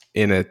it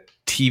in a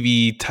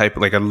TV type,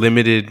 like a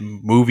limited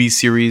movie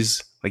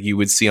series, like you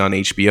would see on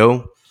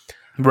HBO.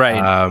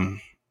 Right.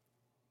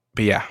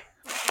 But yeah,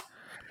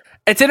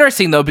 it's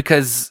interesting though,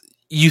 because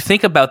you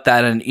think about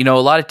that, and you know,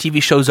 a lot of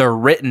TV shows are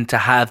written to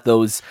have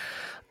those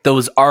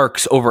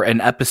arcs over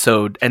an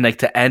episode and like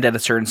to end at a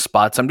certain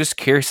spot. So I'm just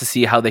curious to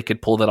see how they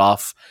could pull that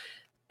off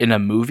in a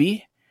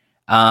movie.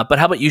 But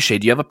how about you, Shay?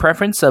 Do you have a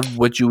preference of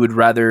what you would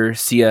rather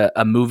see a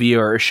movie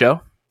or a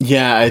show?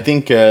 Yeah, I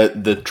think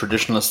the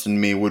traditionalist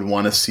in me would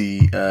want to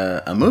see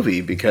a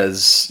movie,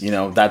 because, you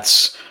know,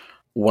 that's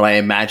what I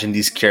imagine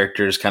these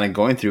characters kind of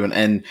going through.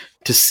 And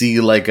to see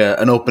like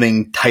an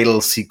opening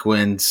title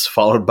sequence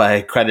followed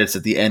by credits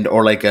at the end,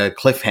 or like a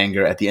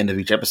cliffhanger at the end of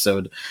each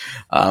episode,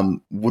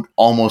 would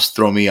almost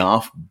throw me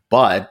off.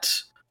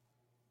 But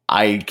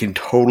I can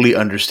totally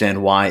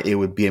understand why it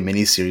would be a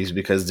miniseries,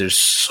 because there's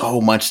so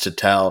much to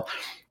tell.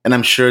 And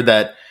I'm sure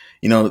that,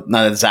 you know,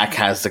 now that Zack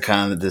has the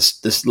kind of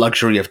this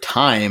luxury of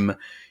time,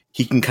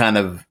 he can kind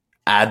of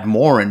add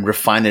more and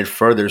refine it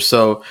further.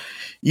 So,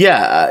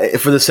 yeah,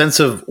 for the sense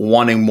of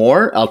wanting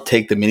more, I'll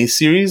take the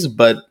miniseries.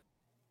 But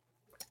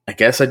I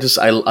guess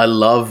I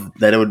love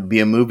that it would be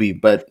a movie.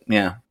 But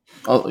yeah,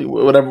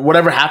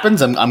 whatever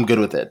happens, I'm good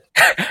with it.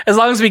 As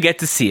long as we get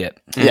to see it.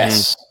 Mm-hmm.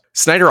 Yes.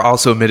 Snyder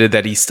also admitted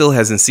that he still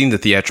hasn't seen the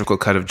theatrical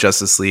cut of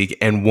Justice League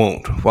and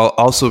won't, while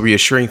also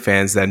reassuring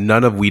fans that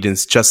none of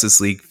Whedon's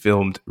Justice League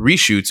filmed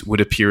reshoots would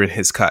appear in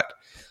his cut.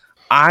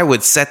 I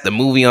would set the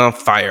movie on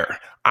fire.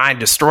 I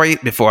destroy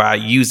it before I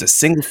use a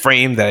single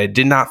frame that I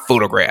did not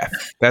photograph.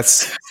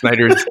 That's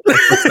Snyder's.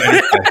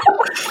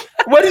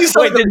 What do you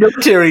say the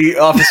military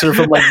officer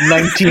from like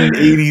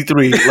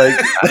 1983? Like,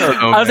 I don't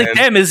know. I was like,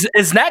 damn, is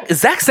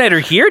Zack Snyder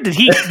here? Did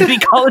he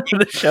call into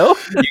the show?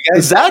 You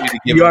guys Zack,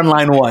 you're on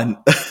line one.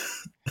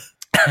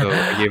 So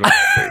I gave him a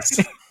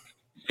place.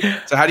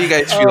 So how do you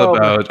guys feel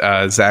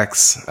about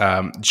Zach's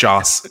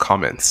Joss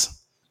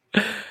comments?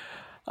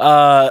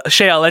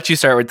 Shay, I'll let you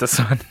start with this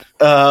one.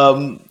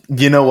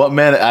 You know what,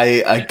 man?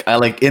 I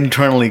like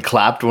internally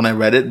clapped when I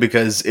read it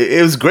because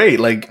it was great.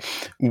 Like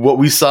what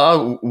we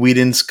saw,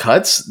 Whedon's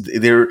cuts,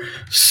 they're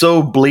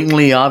so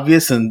blatantly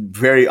obvious and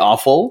very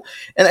awful.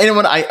 And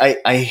anyone,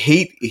 I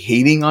hate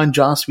hating on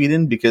Joss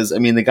Whedon because I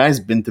mean the guy's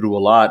been through a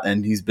lot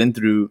and he's been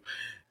through,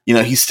 you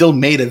know, he still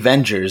made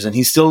Avengers and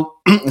he still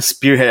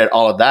spearheaded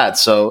all of that.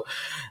 So,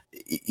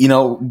 you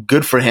know,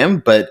 good for him.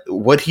 But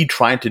what he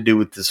tried to do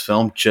with this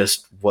film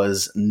just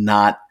was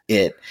not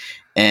it.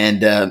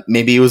 And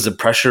maybe it was the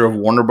pressure of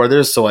Warner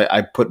Brothers. So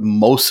I put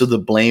most of the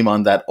blame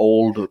on that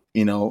old,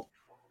 you know,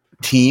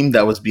 team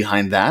that was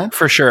behind that.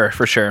 For sure.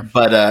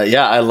 But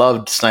yeah, I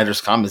loved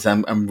Snyder's comments.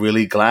 I'm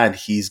really glad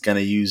he's going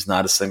to use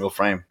not a single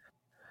frame.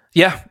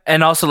 Yeah.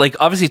 And also, like,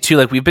 obviously, too,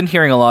 like, we've been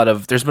hearing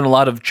there's been a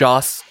lot of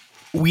Joss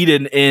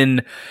Whedon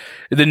in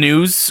the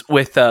news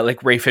with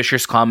like Ray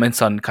Fisher's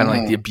comments on kind of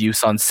like the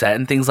abuse on set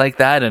and things like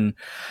that. And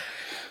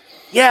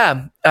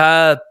yeah,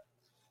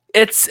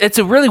 it's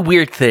a really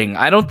weird thing.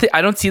 I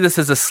don't see this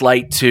as a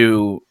slight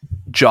to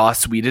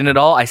Joss Whedon at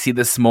all. I see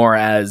this more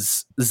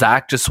as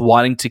Zack just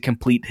wanting to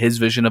complete his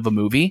vision of a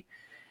movie.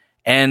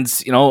 And,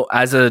 you know,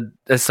 as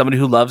somebody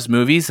who loves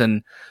movies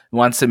and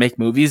wants to make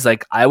movies,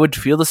 like I would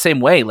feel the same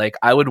way. Like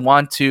I would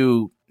want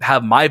to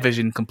have my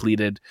vision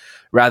completed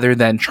rather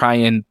than try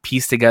and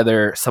piece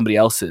together somebody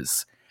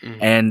else's.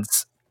 And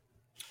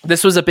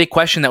this was a big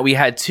question that we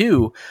had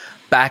too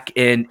back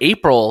in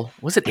April.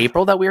 Was it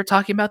April that we were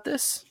talking about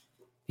this?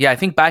 Yeah, I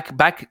think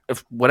back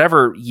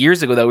whatever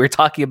years ago that we were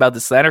talking about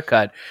the Snyder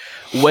Cut.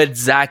 Would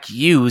Zack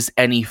use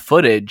any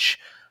footage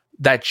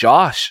that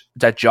Joss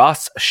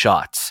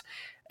shot?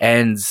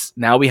 And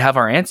now we have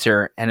our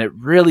answer, and it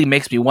really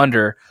makes me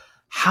wonder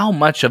how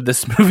much of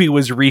this movie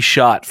was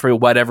reshot for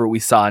whatever we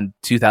saw in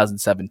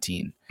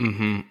 2017.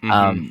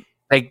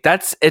 Like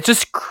it's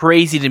just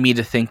crazy to me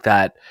to think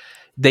that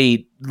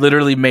they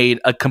literally made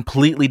a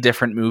completely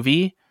different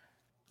movie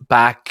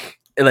back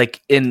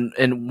like in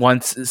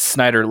once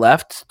Snyder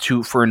left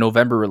for a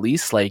November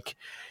release. Like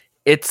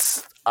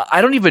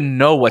I don't even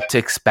know what to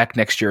expect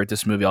next year at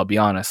this movie. I'll be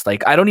honest.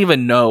 Like I don't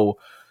even know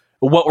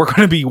what we're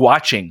going to be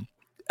watching.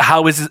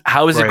 How is it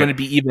going to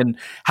be even?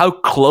 How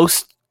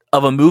close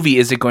of a movie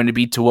is it going to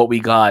be to what we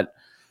got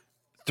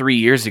 3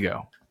 years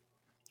ago?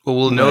 Well,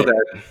 we'll know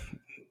that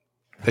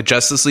the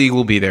Justice League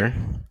will be there.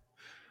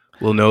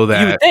 We'll know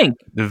that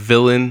the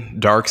villain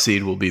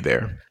Darkseid will be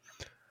there.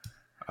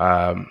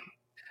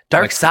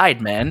 Darkseid,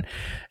 man.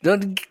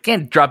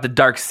 Can't drop the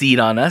dark seed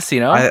on us, you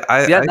know?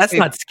 That's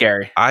not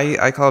scary.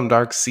 I call him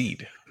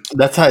Darkseid.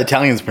 That's how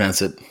Italians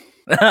pronounce it.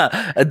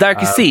 A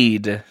dark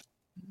seed.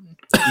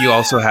 You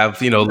also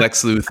have, you know,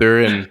 Lex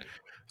Luthor and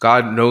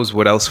God knows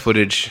what else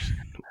footage,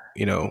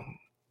 you know,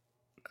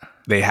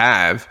 they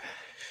have.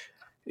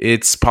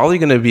 It's probably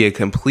going to be a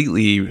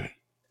completely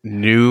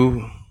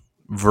new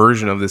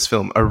version of this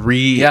film. Can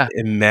you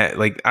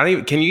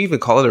even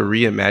call it a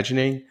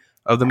reimagining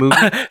of the movie?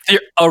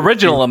 The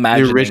original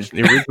imagining.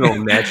 The original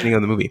imagining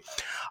of the movie.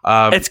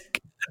 It's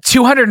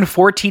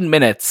 214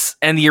 minutes,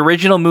 and the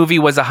original movie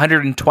was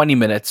 120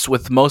 minutes,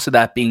 with most of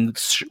that being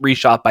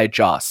reshot by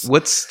Joss.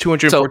 What's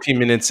 214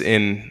 minutes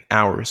in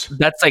hours?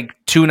 That's like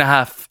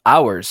 2.5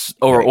 hours,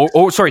 or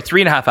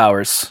 3.5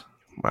 hours.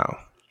 Wow.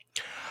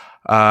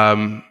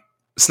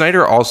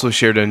 Snyder also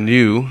shared a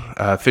new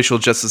official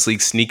Justice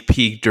League sneak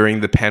peek during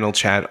the panel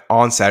chat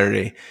on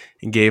Saturday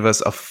and gave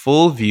us a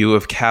full view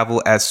of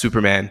Cavill as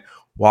Superman,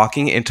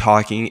 walking and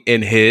talking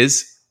in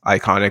his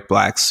iconic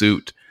black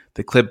suit.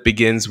 The clip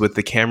begins with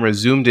the camera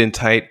zoomed in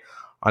tight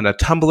on a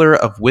tumbler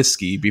of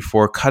whiskey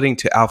before cutting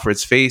to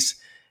Alfred's face,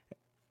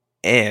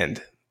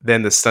 and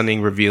then the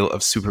stunning reveal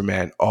of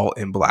Superman all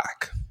in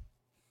black.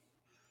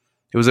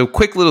 It was a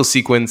quick little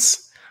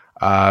sequence,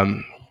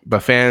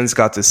 but fans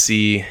got to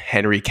see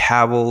Henry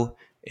Cavill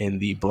in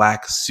the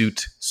black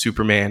suit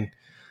Superman.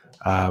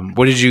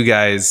 What did you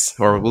guys,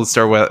 or we'll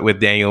start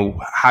with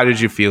Daniel, how did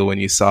you feel when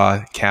you saw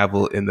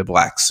Cavill in the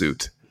black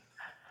suit?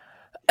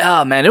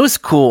 Oh, man, it was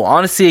cool.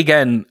 Honestly,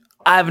 again,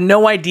 I have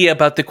no idea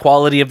about the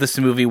quality of this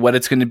movie, what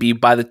it's going to be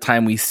by the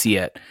time we see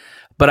it.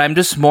 But I'm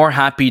just more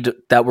happy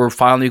that we're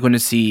finally going to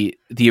see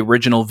the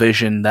original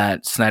vision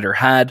that Snyder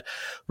had,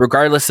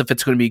 regardless if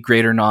it's going to be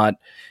great or not.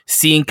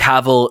 Seeing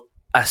Cavill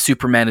as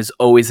Superman is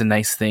always a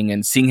nice thing,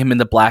 and seeing him in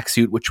the black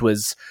suit, which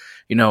was,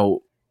 you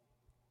know,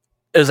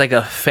 it was like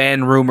a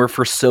fan rumor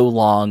for so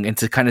long, and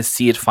to kind of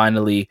see it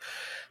finally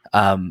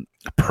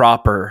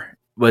proper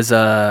was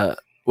a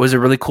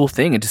really cool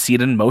thing, and to see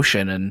it in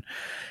motion. And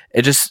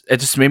it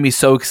just made me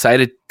so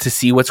excited to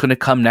see what's going to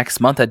come next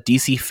month at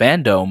DC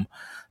Fandom.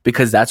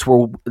 because that's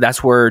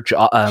where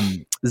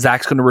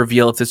Zach's going to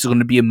reveal if this is going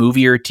to be a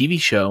movie or a TV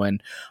show,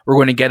 and we're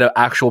going to get an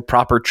actual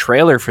proper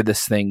trailer for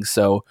this thing.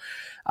 So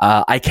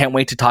I can't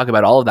wait to talk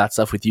about all of that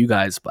stuff with you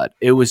guys, but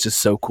it was just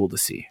so cool to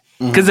see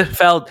because it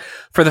felt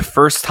for the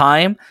first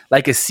time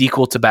like a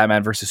sequel to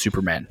Batman versus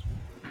Superman.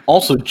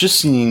 Also, just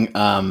seeing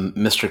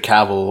Mr.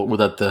 Cavill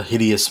without the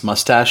hideous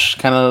mustache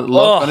kind of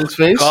look on his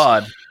face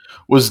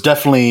was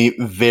definitely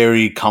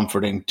very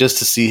comforting. Just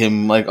to see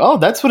him like, oh,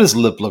 that's what his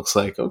lip looks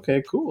like.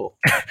 Okay, cool.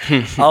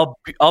 I'll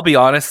be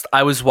honest.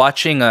 I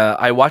watched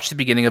the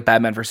beginning of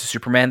Batman versus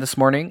Superman this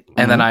morning,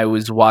 and then I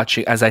was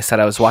watching, as I said,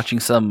 I was watching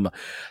some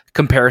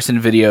comparison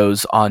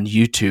videos on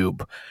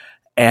YouTube,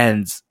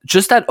 and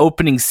just that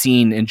opening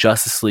scene in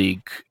Justice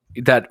League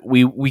that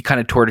we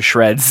kind of tore to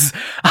shreds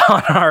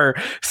on our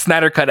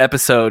Snyder Cut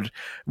episode,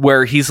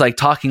 where he's like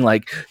talking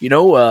like,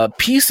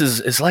 peace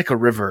is like a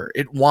river,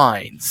 it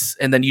winds,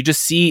 and then you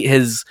just see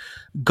his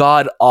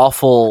god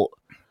awful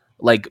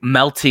like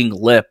melting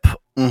lip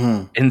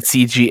in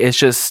CG. It's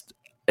just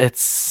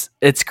it's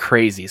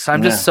crazy. So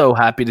I'm just so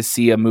happy to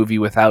see a movie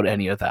without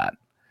any of that.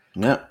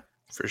 Yeah,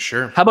 for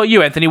sure. How about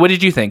you, Anthony? What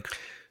did you think?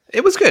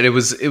 It was good. It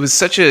was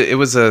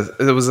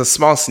a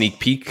small sneak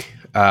peek.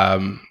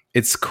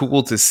 It's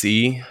cool to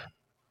see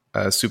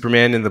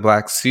Superman in the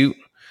black suit,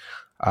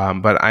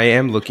 but I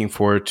am looking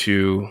forward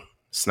to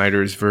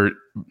Snyder's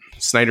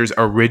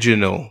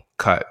original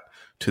cut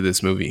to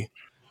this movie,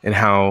 and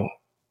how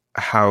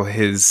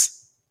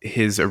his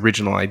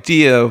original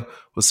idea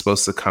was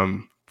supposed to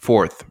come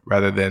forth,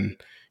 rather than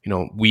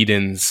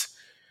Whedon's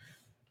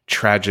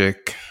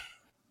tragic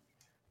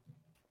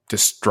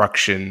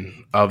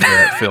destruction of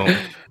the film.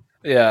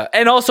 Yeah,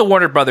 and also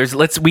Warner Brothers.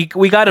 We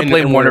got to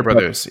blame Warner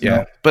Brothers.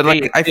 Yeah, but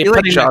like I feel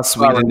like Joss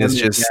Whedon is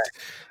just,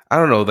 I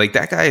don't know, like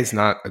that guy is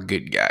not a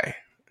good guy.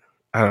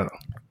 I don't know.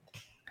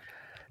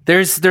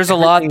 There's a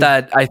lot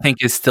that I think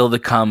is still to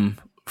come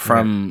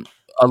from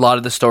a lot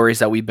of the stories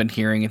that we've been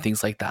hearing and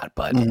things like that.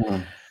 But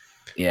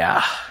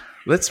yeah,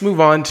 let's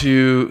move on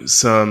to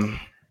some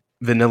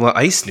Vanilla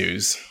Ice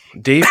news.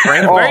 Dave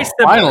Franco,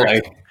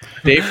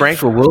 Dave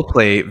Franco will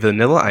play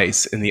Vanilla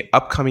Ice in the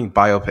upcoming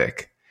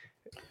biopic.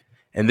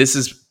 And this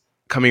is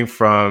coming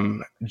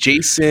from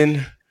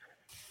Jason.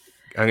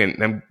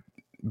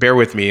 Bear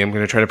with me. I'm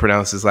going to try to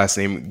pronounce his last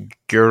name.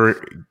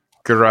 Grazio,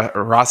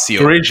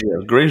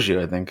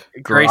 I think.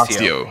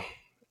 Grazio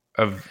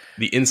of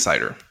The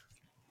Insider.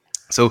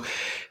 So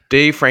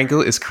Dave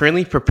Franco is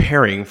currently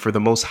preparing for the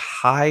most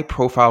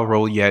high-profile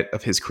role yet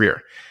of his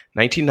career,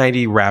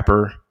 1990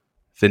 rapper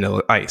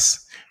Vanilla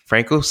Ice.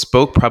 Franco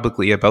spoke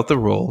publicly about the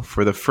role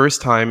for the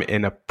first time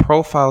in a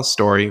profile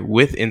story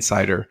with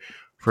Insider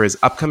for his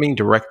upcoming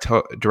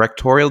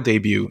directorial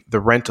debut, The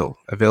Rental,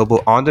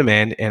 available on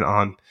demand and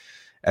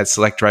at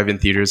select drive-in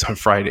theaters on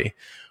Friday.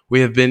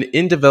 We have been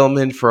in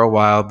development for a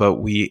while, but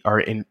we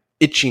are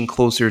itching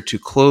closer to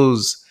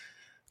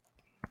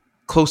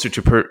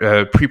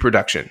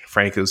pre-production,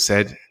 Franco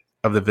said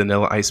of the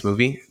Vanilla Ice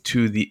movie,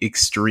 to the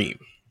extreme.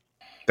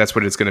 That's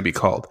what it's going to be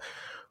called,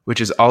 which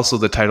is also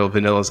the title of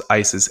Vanilla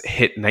Ice's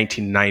hit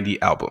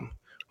 1990 album,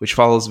 which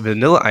follows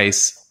Vanilla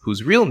Ice,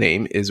 whose real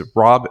name is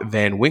Rob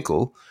Van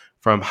Winkle,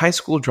 from high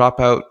school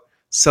dropout,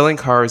 selling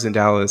cars in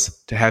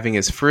Dallas, to having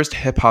his first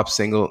hip-hop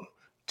single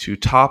to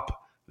top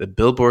the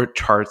Billboard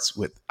charts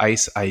with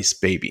Ice Ice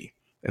Baby,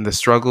 and the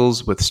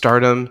struggles with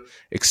stardom,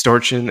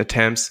 extortion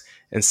attempts,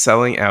 and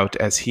selling out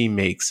as he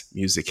makes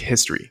music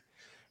history.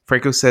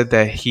 Franco said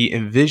that he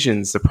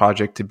envisions the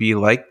project to be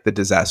like The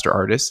Disaster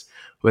Artist.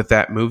 With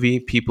that movie,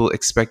 people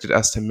expected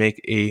us to make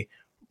a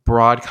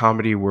broad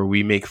comedy where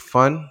we make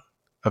fun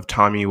of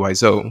Tommy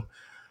Wiseau,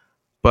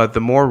 but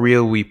the more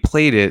real we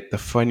played it, the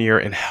funnier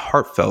and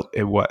heartfelt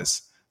it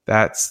was.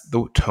 That's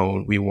the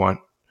tone we want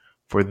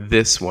for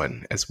this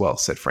one as well,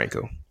 said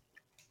Franco.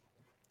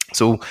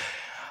 So,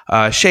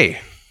 Shay,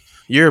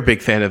 you're a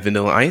big fan of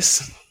Vanilla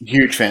Ice.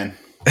 Huge fan.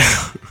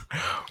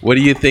 What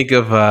do you think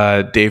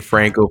of Dave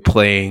Franco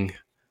playing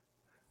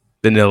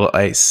Vanilla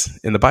Ice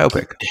in the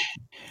biopic?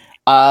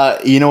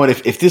 You know what?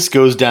 If this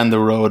goes down the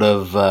road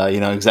of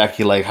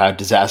exactly like how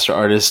Disaster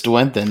Artist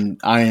went, then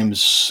I am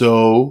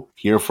so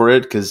here for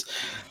it because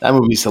that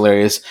movie's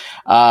hilarious.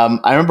 I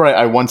remember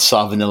I once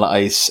saw Vanilla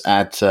Ice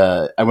at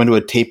I went to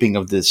a taping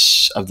of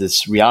this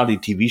reality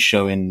TV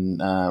show in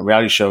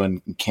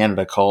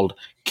Canada called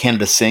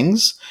Canada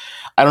Sings.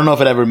 I don't know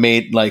if it ever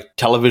made like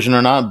television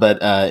or not,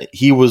 but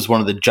he was one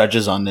of the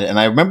judges on it. And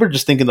I remember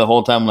just thinking the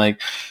whole time, like,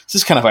 this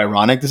is kind of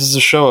ironic. This is a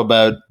show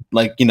about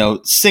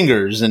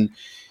singers, and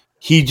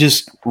he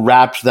just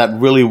rapped that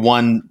really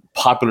one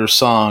popular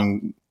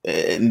song.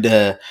 And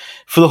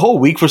for the whole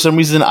week, for some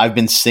reason, I've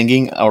been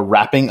singing or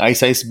rapping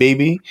Ice Ice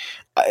Baby.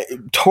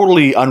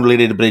 Totally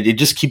unrelated, but it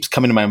just keeps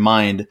coming to my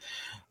mind.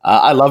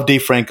 I love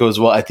Dave Franco as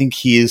well. I think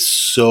he is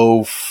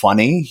so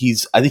funny.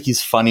 I think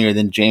he's funnier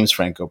than James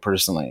Franco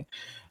personally.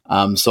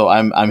 So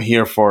I'm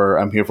here for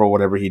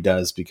whatever he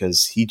does,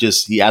 because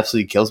he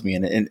absolutely kills me,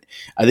 and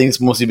I think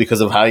it's mostly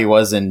because of how he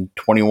was in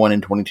 21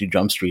 and 22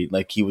 Jump Street.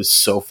 Like, he was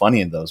so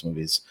funny in those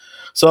movies.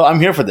 So I'm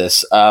here for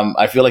this.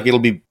 I feel like it'll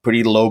be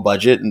pretty low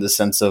budget in the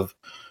sense of,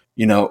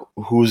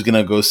 who's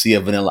gonna go see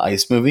a Vanilla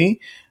Ice movie?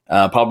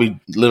 Probably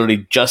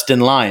literally just in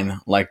line,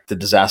 like The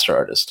Disaster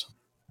Artist.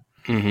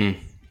 Mm-hmm.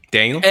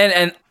 Daniel?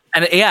 And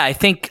yeah, I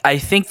think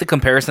the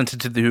comparison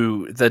to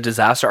the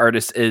Disaster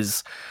Artist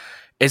is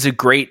a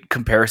great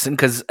comparison,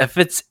 because if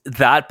it's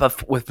that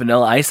but with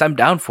Vanilla Ice, I'm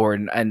down for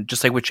it. And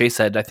just like what Jay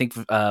said, I think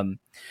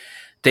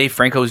Dave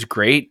Franco is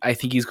great. I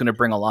think he's going to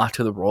bring a lot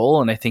to the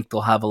role, and I think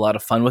they'll have a lot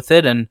of fun with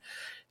it. And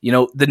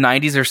the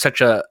 90s are such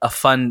a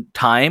fun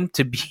time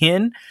to be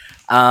in.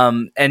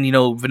 And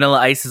Vanilla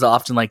Ice is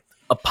often like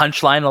a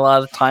punchline a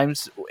lot of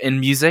times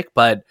in music,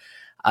 but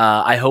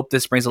I hope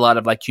this brings a lot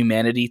of like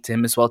humanity to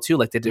him as well too,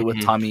 like they did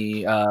with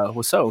Tommy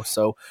Wiseau.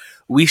 So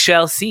we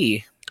shall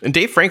see. And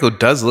Dave Franco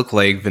does look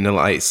like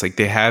Vanilla Ice. Like,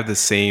 they have the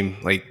same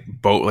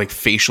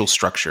facial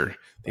structure.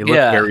 They look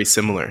very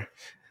similar.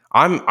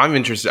 I'm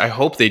interested. I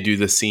hope they do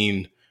the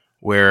scene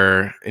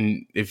where,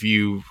 and if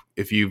you've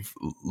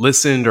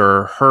listened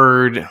or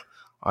heard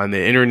on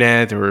the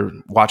internet or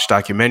watched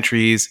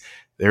documentaries,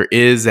 there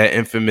is that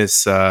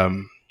infamous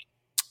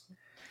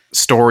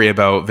story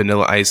about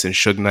Vanilla Ice and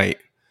Suge Knight,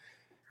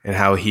 and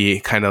how he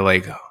kind of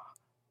like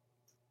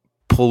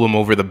pulled him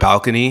over the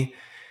balcony,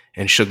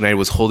 and Suge Knight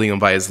was holding him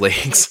by his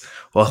legs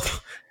while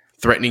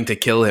threatening to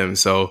kill him.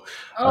 So,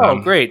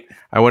 great!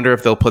 I wonder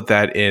if they'll put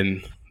that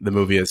in the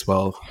movie as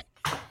well.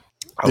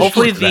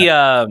 Hopefully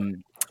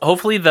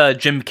the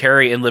Jim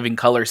Carrey in Living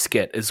Color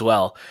skit as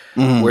well,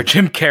 where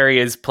Jim Carrey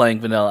is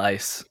playing Vanilla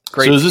Ice.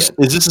 Great. So is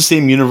this the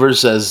same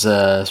universe as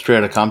Straight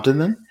Outta Compton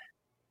then?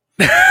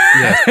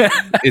 Yeah,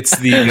 it's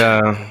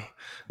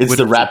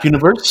the rap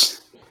universe.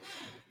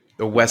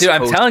 The West Dude,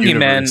 Coast I'm telling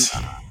universe. you,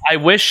 man. I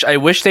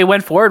wish they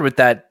went forward with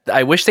that.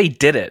 I wish they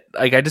did it.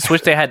 Like, I just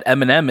wish they had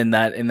Eminem in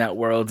that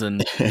world,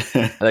 and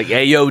like,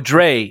 hey, yo,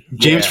 Dre.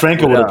 James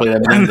Franco would have played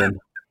Eminem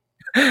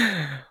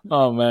then.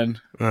 Oh man.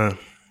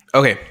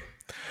 Okay,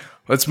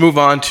 let's move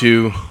on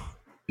to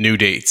new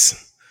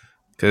dates,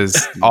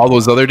 because all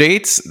those other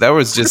dates, that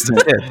was just the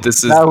tip.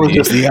 That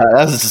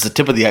was just the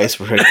tip of the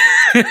iceberg.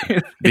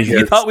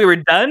 You thought we were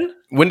done?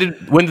 When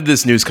did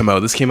this news come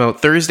out? This came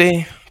out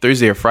Thursday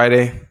or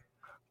Friday,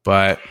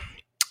 but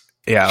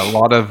yeah, a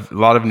lot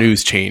of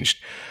news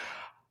changed,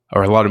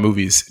 or a lot of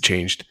movies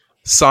changed.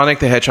 Sonic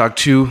the Hedgehog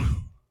 2,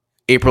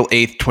 April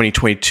 8th,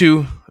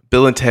 2022.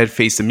 Bill and Ted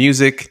Face the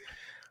Music.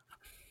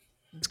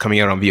 It's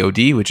coming out on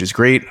VOD, which is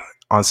great.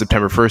 On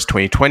September 1st,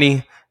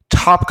 2020.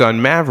 Top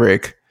Gun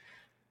Maverick,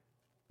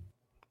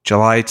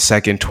 July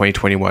 2nd,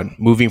 2021.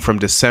 Moving from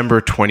December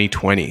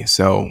 2020.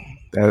 So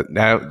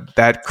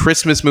that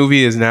Christmas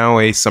movie is now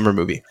a summer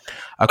movie.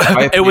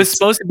 It was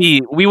supposed to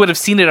be. We would have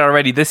seen it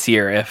already this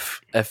year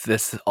if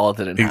this all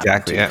didn't happen.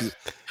 Exactly.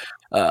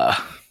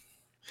 Yeah.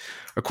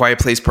 A Quiet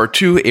Place Part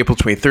 2, April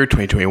 23rd,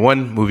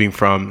 2021, moving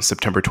from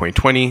September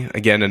 2020.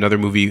 Again, another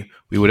movie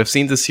we would have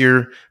seen this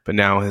year, but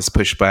now has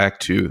pushed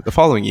back to the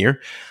following year.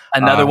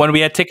 Another one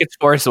we had tickets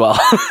for as well.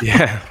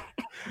 Yeah.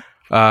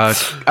 I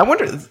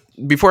wonder,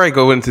 before I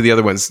go into the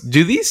other ones,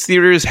 do these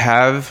theaters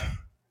have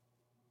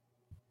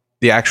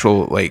the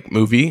actual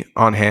movie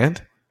on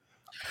hand?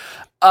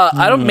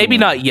 Maybe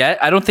not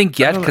yet. I don't think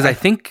yet, because I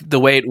think the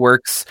way it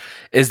works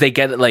is they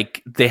get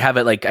it they have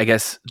it I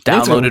guess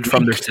downloaded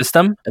from their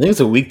system. I think it's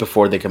a week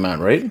before they come out,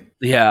 right?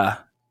 Yeah.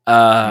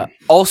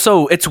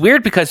 Also, it's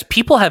weird because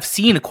people have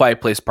seen A Quiet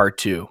Place Part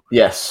 2.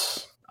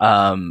 Yes.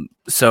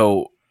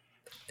 So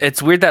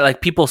it's weird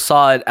that people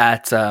saw it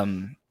at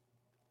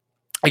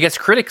I guess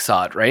critics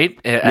saw it, right?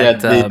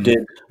 They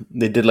did.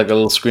 They did a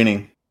little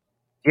screening.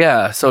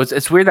 Yeah, so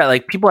it's weird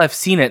that people have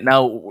seen it.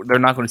 Now they're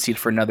not going to see it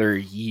for another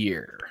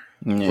year.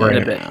 Yeah. In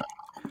a bit.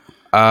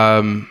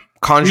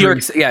 Conjuring, New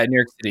York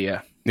City,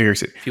 yeah. New York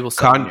City. People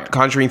saw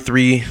Conjuring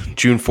 3,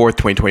 June 4th,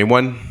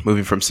 2021,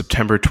 moving from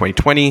September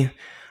 2020.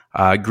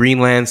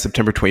 Greenland,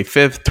 September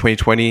 25th,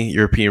 2020,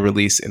 European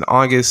release in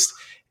August.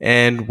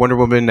 And Wonder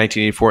Woman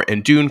 1984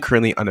 and Dune,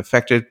 currently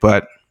unaffected,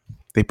 but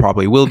they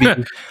probably will be.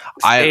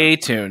 Stay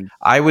tuned.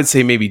 I would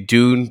say maybe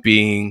Dune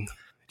being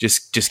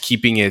just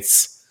keeping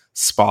its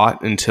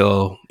spot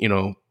until,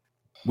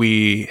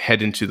 we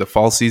head into the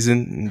fall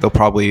season. They'll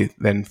probably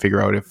then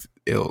figure out if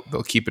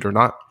they'll keep it or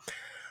not.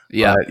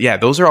 Yeah.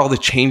 Those are all the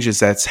changes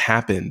that's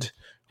happened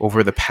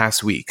over the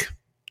past week.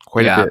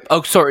 Quite a bit.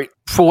 Oh, sorry.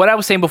 For what I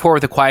was saying before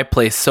with A Quiet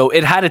Place, so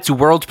it had its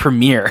world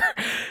premiere.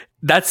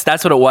 That's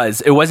what it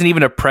was. It wasn't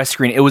even a press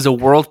screen. It was a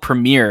world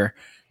premiere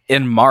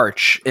in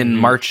March. In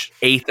March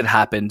 8th, it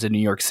happened in New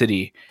York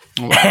City.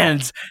 Wow.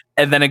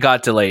 And then it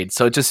got delayed.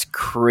 So it's just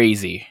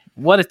crazy.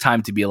 What a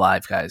time to be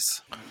alive,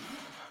 guys.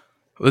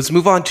 Let's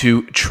move on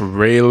to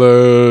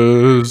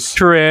trailers.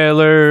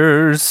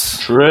 Trailers.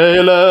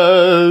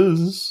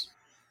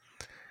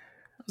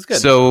 That's good.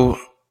 So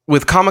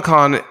with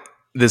Comic-Con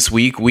this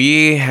week,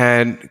 we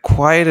had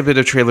quite a bit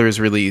of trailers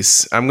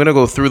release. I'm going to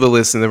go through the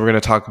list, and then we're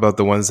going to talk about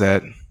the ones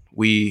that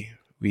we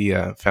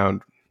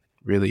found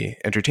really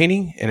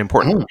entertaining and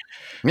important.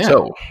 Yeah.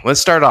 So let's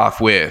start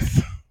off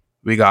with,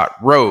 we got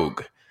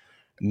Rogue,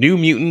 New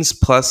Mutants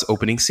plus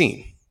opening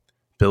scene,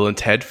 Bill and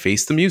Ted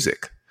Face the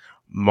Music,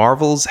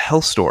 Marvel's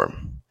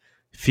Hellstorm,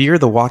 Fear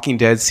the Walking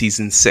Dead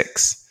Season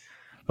 6,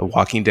 The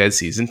Walking Dead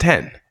Season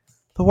 10,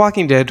 The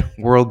Walking Dead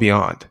World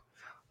Beyond,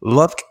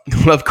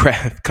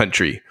 Lovecraft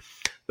Country,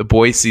 The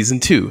Boys Season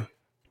 2,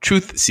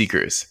 Truth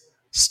Seekers,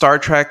 Star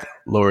Trek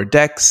Lower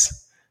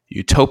Decks,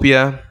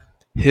 Utopia,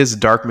 His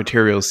Dark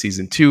Materials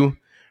Season 2,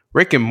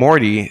 Rick and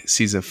Morty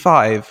Season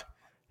 5,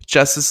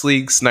 Justice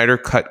League Snyder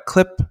Cut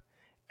Clip,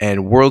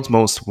 and World's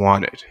Most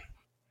Wanted.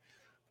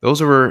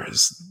 Those were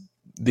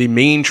the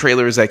main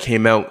trailers that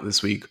came out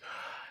this week.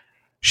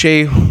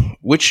 Shay,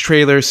 which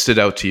trailer stood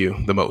out to you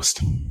the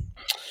most?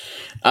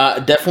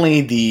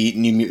 Definitely the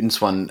New Mutants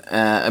one.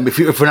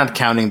 If we're not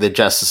counting the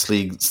Justice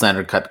League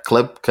Snyder Cut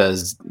clip,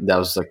 because that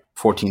was like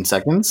 14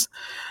 seconds.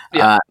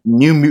 Yeah.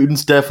 New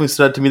Mutants definitely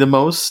stood out to me the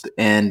most.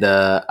 And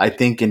I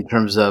think in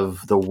terms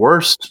of the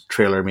worst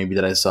trailer maybe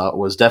that I saw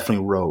was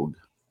definitely Rogue.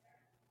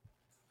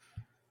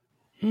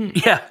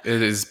 Yeah.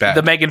 It is bad.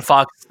 The Megan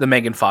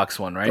Fox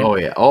one, right? Oh,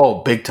 yeah.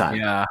 Oh, big time.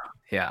 Yeah.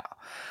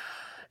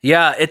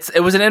 Yeah,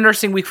 it was an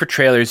interesting week for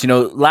trailers. You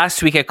know,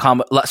 last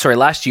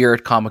year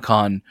at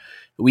Comic-Con,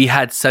 we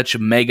had such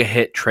mega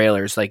hit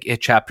trailers like It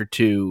Chapter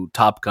 2,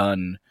 Top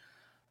Gun,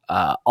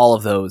 all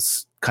of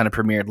those kind of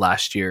premiered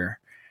last year.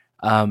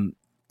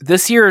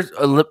 This year,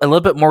 a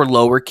little bit more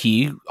lower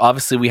key.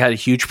 Obviously, we had a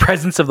huge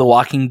presence of The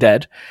Walking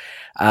Dead.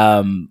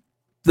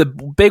 The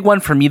big one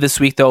for me this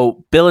week,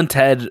 though, Bill and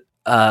Ted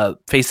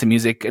Face the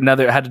Music,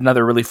 had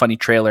another really funny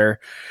trailer.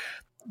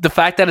 The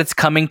fact that it's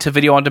coming to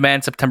video on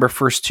demand September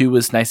 1st too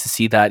was nice to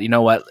see that. You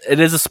know what?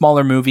 It is a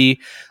smaller movie.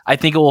 I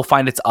think it will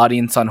find its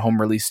audience on home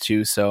release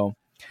too. So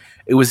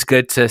it was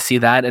good to see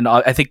that. And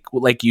I think,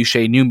 like you,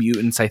 Shay, New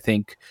Mutants, I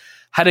think,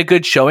 had a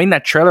good showing.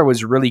 That trailer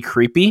was really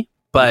creepy.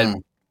 But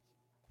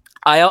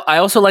I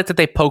also like that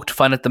they poked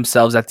fun at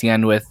themselves at the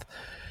end with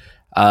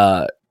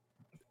how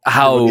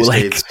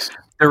the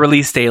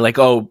release date, like,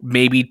 oh,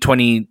 maybe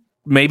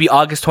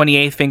August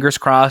 28th, fingers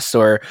crossed,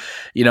 or,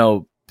 you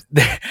know,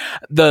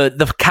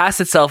 the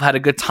cast itself had a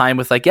good time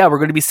with like, yeah, we're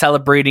going to be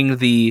celebrating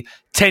the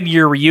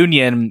 10-year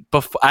reunion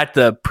at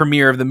the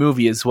premiere of the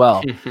movie as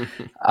well.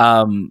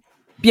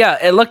 Yeah,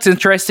 it looked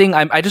interesting.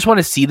 I just want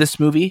to see this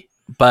movie,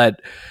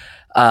 but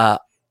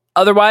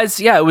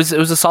otherwise, yeah, it was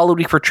a solid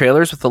week for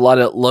trailers with a lot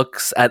of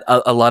looks at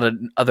a lot of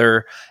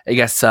other, I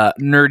guess,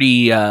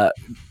 nerdy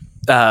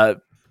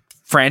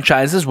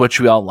franchises, which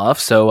we all love.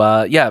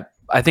 So yeah,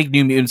 I think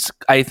New Mutants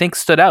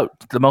stood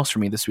out the most for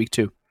me this week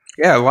too.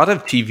 Yeah, a lot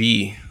of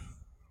TV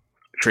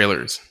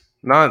trailers.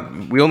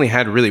 We only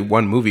had really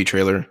one movie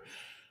trailer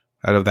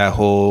out of that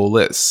whole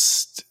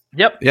list.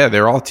 Yep. Yeah,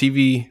 they're all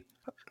TV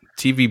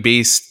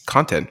based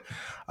content.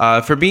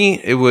 For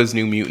me, it was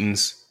New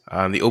Mutants.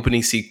 The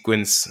opening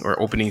sequence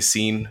or opening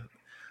scene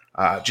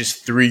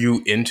just threw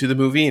you into the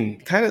movie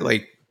and kind of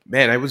like,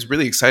 man, I was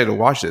really excited to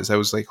watch this. I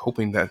was like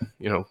hoping that,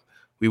 you know,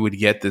 we would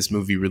get this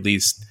movie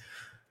released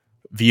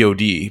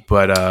VOD,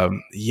 but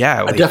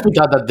yeah, I definitely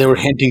thought that they were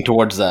hinting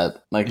towards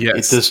that. Like, yes.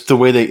 It's just the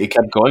way it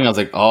kept going. I was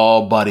like,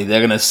 oh, buddy, they're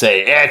gonna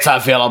say it's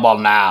available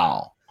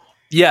now.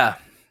 Yeah,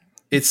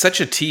 it's such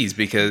a tease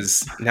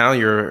because now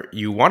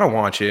you want to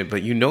watch it,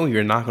 but you know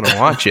you're not going to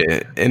watch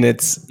it, and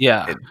it's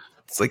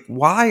like,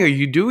 why are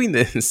you doing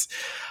this?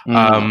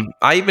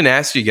 I even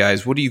asked you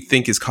guys, what do you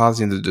think is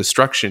causing the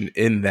destruction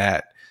in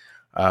that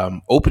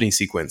opening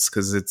sequence?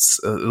 Because it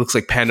looks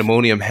like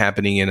pandemonium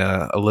happening in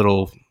a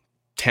little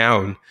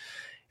town.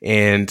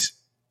 And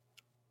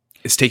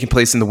it's taking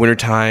place in the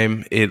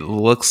wintertime. It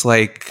looks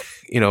like,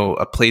 you know,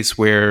 a place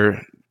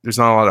where there's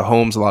not a lot of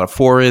homes, a lot of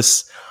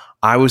forests.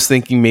 I was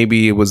thinking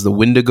maybe it was the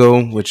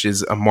Wendigo, which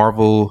is a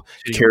Marvel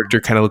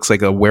character, kind of looks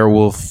like a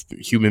werewolf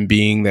human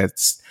being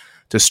that's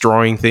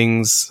destroying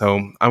things.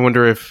 So I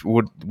wonder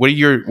what are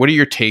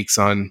your takes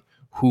on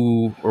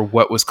who or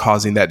what was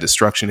causing that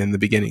destruction in the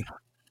beginning?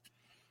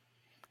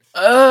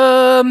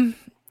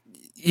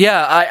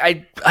 Yeah,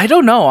 I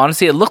don't know.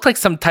 Honestly, it looked like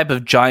some type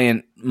of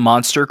giant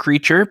monster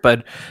creature,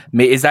 but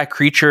is that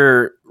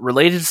creature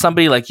related to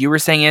somebody like you were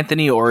saying,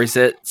 Anthony, or is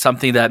it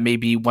something that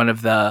maybe one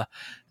of the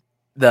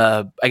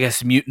I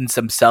guess mutants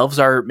themselves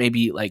are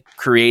maybe like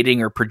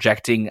creating or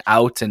projecting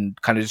out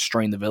and kind of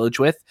destroying the village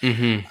with?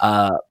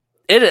 Mm-hmm.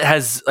 It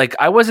has, like,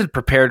 I wasn't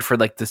prepared for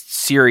like the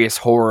serious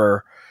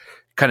horror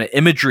kind of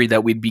imagery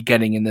that we'd be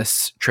getting in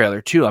this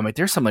trailer too. I mean,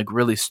 there's some like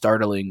really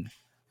startling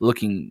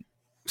looking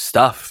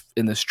stuff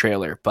in this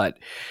trailer, but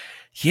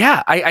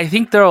yeah, I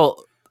think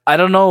I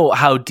don't know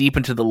how deep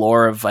into the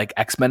lore of like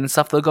X-Men and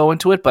stuff they'll go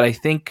into it, but I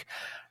think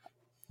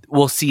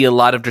we'll see a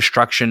lot of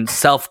destruction,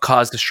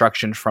 self-caused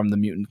destruction from the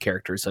mutant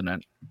characters in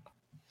it.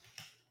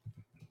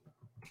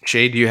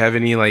 Shay, do you have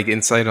any like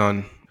insight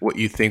on what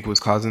you think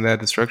was causing that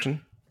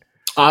destruction?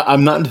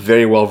 I'm not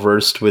very well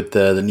versed with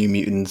the New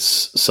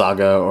Mutants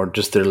saga or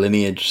just their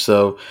lineage.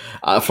 So,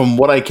 from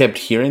what I kept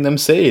hearing them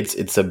say,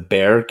 it's a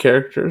bear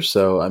character.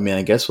 So, I mean,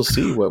 I guess we'll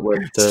see what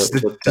Just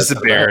that's a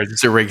bear. about.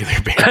 It's a regular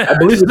bear. I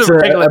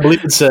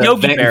believe it's a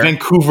Yogi bear.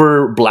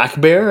 Vancouver black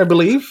bear. I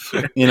believe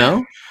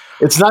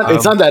it's not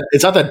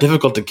that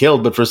difficult to kill,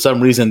 but for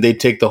some reason they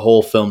take the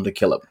whole film to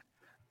kill him.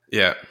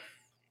 Yeah.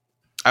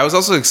 I was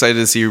also excited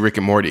to see Rick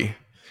and Morty,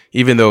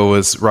 even though it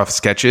was rough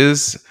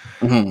sketches.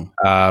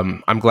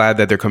 I'm glad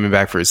that they're coming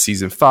back for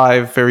season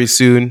 5 very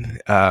soon.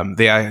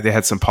 They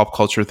had some pop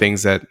culture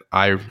things that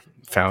I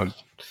found,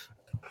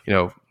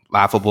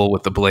 laughable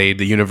with the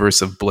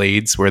universe of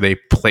Blades, where they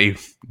play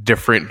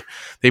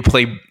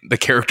the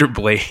character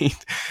Blade,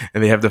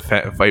 and they have to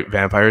fight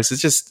vampires.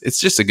 It's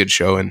just a good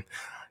show, and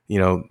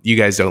you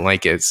guys don't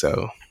like it,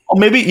 so. Oh,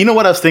 maybe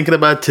what I was thinking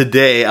about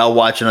today. I'll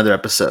watch another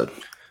episode.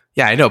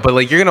 Yeah, I know, but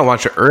you're gonna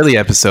watch the early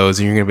episodes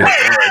and you're gonna be like,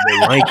 oh, they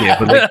like it,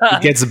 but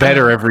it gets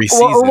better every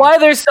season. Well, why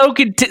there's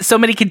so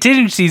many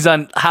contingencies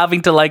on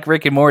having to like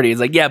Rick and Morty?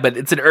 It's yeah, but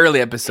it's an early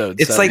episode.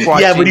 It's like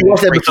watching but you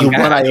watch episode 1.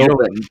 I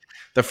open.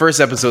 The first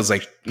episode's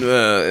like,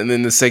 and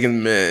then the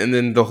second, and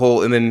then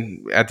and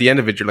then at the end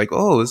of it, you're like,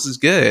 oh, this is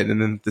good,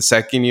 and then the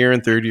second year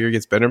and third year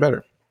gets better and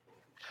better.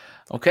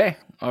 Okay,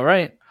 all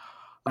right.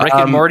 Rick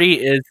and Morty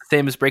is the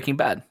same as Breaking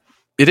Bad.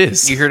 It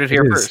is. You heard it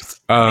here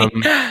first.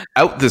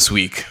 Out this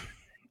week.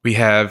 We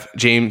have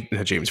Dave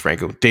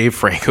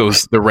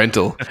Franco's The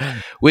Rental,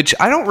 which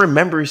I don't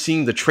remember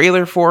seeing the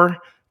trailer for,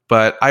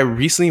 but I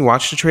recently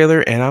watched the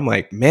trailer and I'm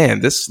like, man,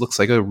 this looks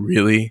like a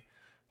really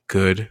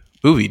good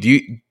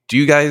movie.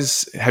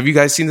 Have you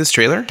guys seen this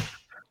trailer?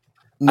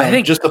 No, I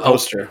think just the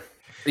poster.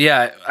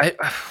 Yeah,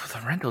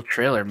 the Rental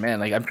trailer,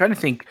 man. I'm trying to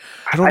think.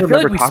 I don't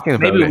remember talking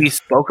about it. Maybe we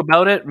spoke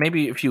about it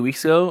maybe a few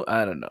weeks ago.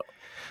 I don't know.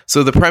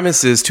 So the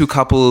premise is 2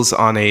 couples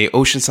on a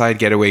oceanside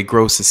getaway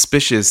grow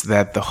suspicious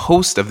that the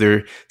host of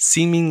their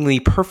seemingly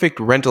perfect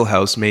rental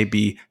house may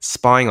be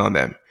spying on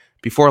them.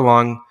 Before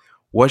long,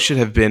 what should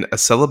have been a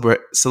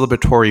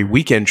celebratory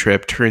weekend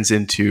trip turns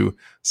into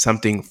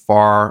something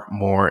far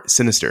more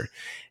sinister.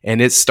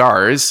 And it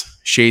stars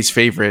Shay's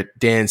favorite,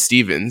 Dan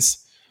Stevens,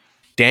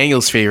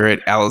 Daniel's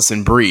favorite,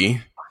 Allison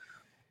Brie,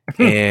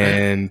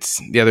 and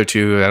the other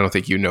 2, I don't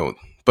think you know.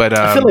 But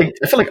I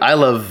feel like I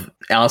love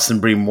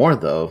Allison Brie more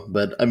though.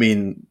 But I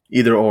mean,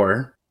 either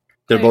or,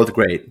 they're both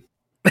great.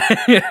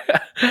 I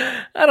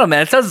don't know,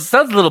 man. It sounds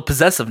a little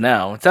possessive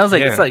now. It sounds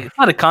like it's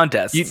not a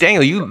contest.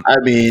 Daniel, you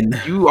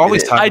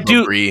always talk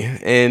about Brie,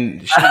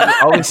 and she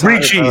always Brie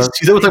cheese.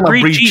 She's always talking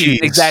about Brie cheese.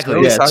 Exactly.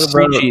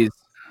 Brie cheese.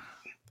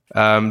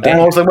 And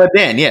I was talking about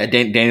Dan. Yeah,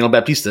 Daniel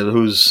Baptista,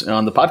 who's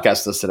on the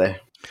podcast with us today.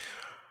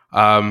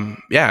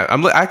 I'm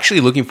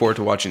actually looking forward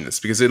to watching this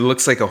because it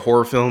looks like a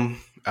horror film.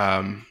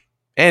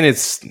 And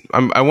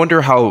I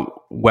wonder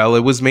how well it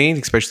was made,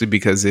 especially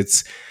because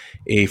it's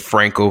a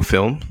Franco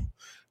film,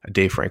 a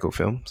Dave Franco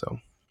film. So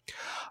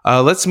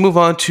let's move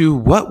on to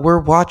what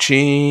we're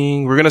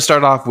watching. We're going to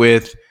start off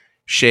with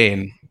Shay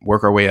and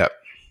work our way up.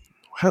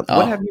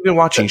 What have you been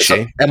watching,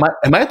 Shay? Am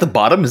I at the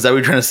bottom? Is that what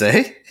you're trying to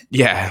say?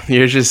 Yeah,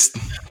 you're just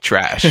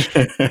trash.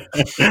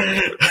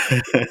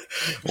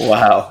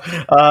 Wow.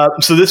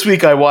 So this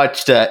week I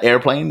watched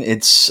Airplane.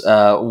 It's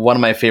one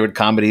of my favorite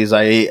comedies.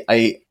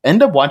 I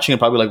end up watching it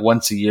probably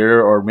once a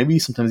year or maybe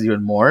sometimes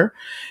even more.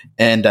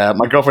 And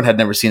my girlfriend had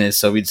never seen it,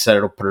 so we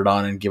decided to put it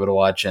on and give it a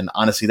watch. And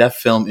honestly, that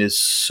film is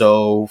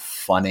so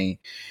funny.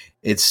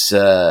 It's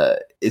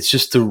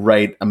just the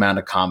right amount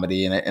of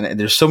comedy, and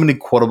there's so many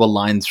quotable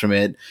lines from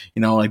it.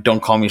 Like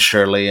 "Don't Call Me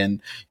Shirley," and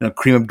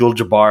Kareem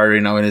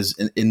Abdul-Jabbar, is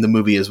in the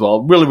movie as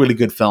well. Really, really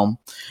good film.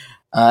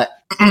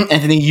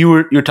 Anthony, you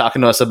were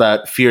talking to us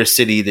about Fear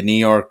City, the New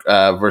York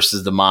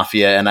versus the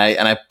Mafia, and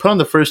I put on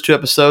the first 2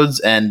 episodes,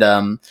 and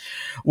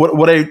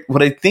what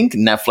I think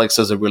Netflix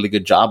does a really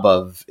good job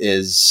of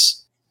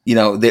is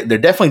they're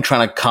definitely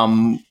trying to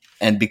come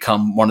and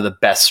become one of the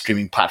best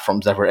streaming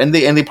platforms ever. And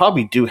they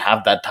probably do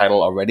have that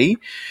title already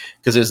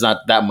because there's not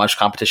that much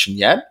competition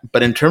yet.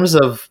 But in terms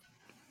of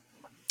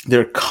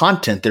their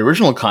content, their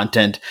original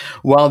content,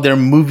 while their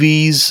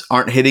movies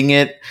aren't hitting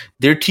it,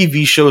 their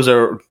TV shows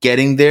are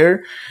getting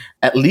there.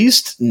 At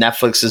least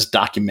Netflix's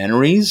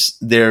documentaries,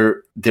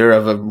 they're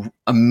of an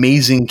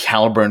amazing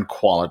caliber and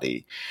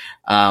quality.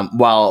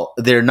 While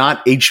they're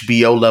not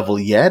HBO level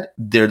yet,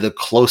 they're the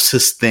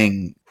closest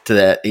thing to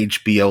that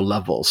HBO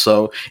level.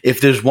 So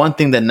if there's one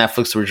thing that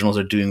Netflix originals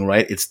are doing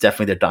right, it's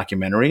definitely their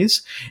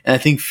documentaries. And I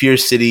think Fear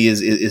City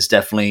is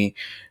definitely,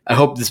 I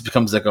hope this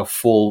becomes like a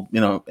full,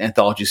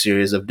 anthology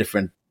series of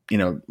different,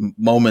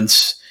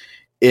 moments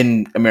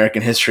in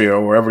American history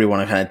or wherever you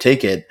want to kind of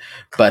take it.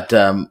 But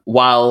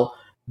while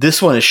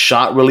this one is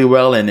shot really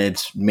well and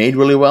it's made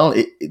really well,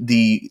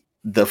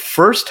 the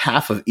first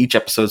half of each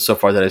episode so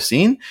far that I've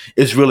seen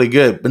is really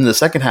good. But then the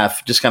second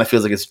half just kind of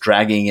feels like it's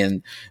dragging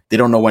and they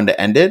don't know when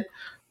to end it.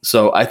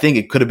 So I think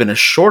it could have been a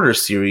shorter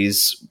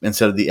series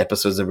instead of the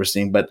episodes that we're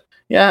seeing. But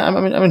yeah,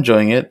 I'm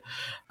enjoying it.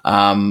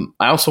 I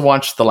also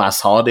watched The Last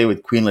Holiday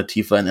with Queen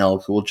Latifah and LL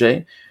Cool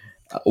J.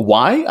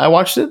 Why I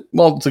watched it?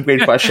 Well, it's a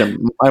great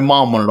question. My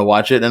mom wanted to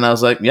watch it, and I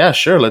was like, "Yeah,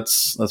 sure,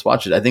 let's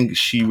watch it." I think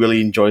she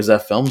really enjoys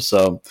that film,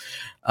 so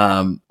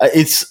I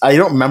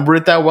don't remember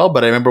it that well,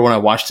 but I remember when I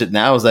watched it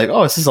now, I was like,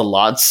 "Oh, this is a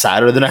lot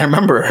sadder than I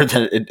remember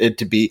it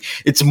to be."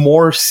 It's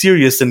more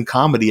serious than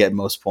comedy at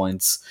most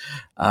points,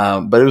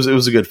 but it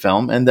was a good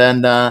film. And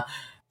then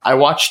I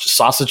watched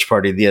Sausage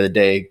Party the other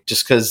day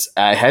just because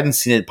I hadn't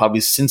seen it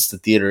probably since the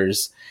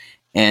theaters,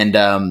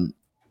 and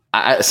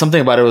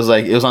something about it was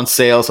like it was on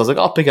sale, so I was like,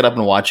 I'll pick it up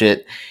and watch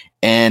it.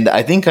 And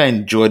I think I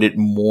enjoyed it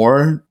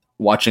more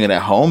watching it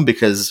at home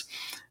because,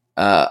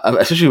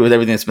 especially with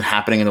everything that's been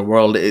happening in the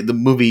world, the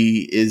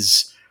movie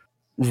is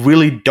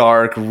really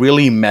dark,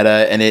 really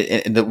meta,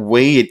 and the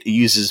way it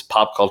uses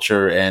pop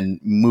culture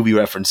and movie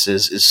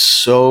references is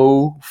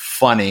so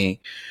funny.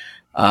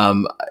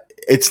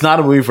 It's not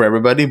a movie for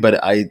everybody, but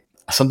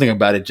something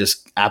about it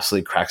just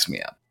absolutely cracks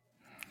me up.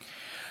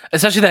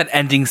 Especially that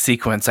ending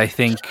sequence, I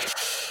think.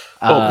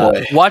 Oh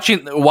boy!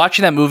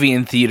 Watching that movie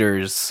in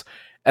theaters,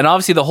 and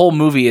obviously the whole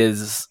movie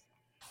is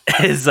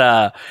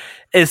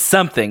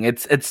something.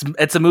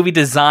 It's a movie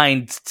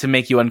designed to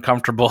make you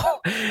uncomfortable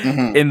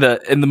in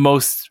the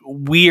most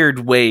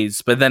weird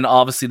ways. But then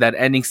obviously that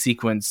ending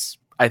sequence,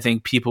 I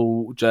think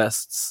people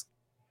just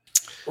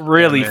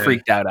really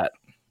freaked out at.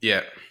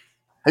 Yeah.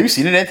 Have you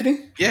seen it, Anthony?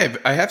 Yeah,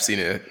 I have seen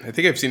it. I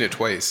think I've seen it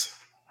twice.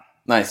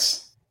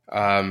 Nice.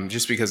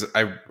 Just because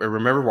I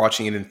remember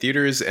watching it in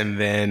theaters and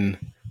then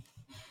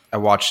I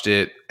watched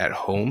it at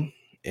home.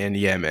 And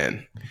yeah,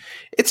 man,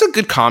 it's a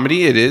good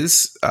comedy. It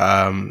is.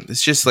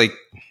 It's just like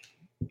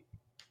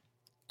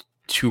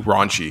too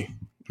raunchy,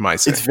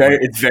 myself. It's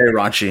very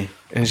raunchy.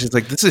 And it's just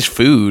like, this is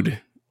food.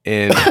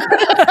 And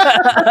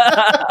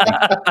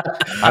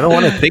I don't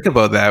want to think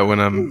about that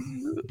when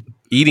I'm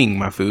eating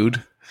my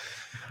food.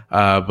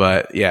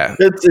 But yeah,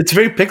 it's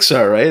very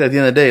Pixar, right? At the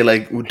end of the day,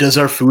 like, does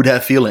our food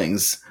have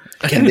feelings?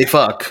 Can they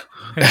fuck?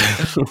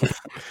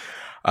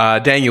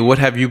 Daniel, what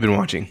have you been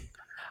watching?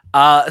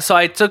 So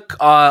I took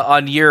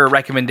on your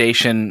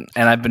recommendation,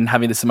 and I've been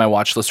having this in my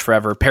watch list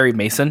forever, Perry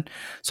Mason.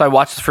 So I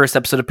watched the first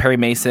episode of Perry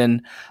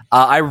Mason.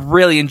 I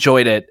really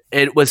enjoyed it.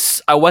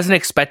 I wasn't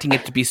expecting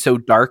it to be so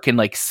dark and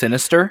like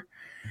sinister.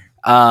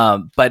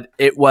 But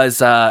it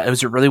was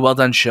a really well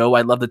done show.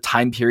 I love the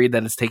time period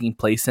that it's taking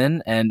place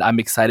in, and I'm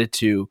excited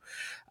to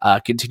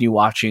continue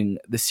watching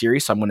the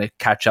series. So I'm going to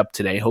catch up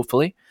today,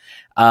 hopefully.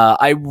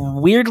 I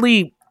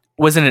weirdly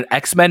was in an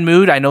X-Men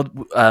mood. I know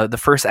the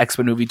first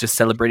X-Men movie just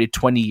celebrated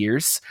 20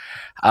 years.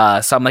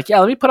 So I'm like, yeah,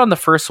 let me put on the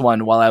first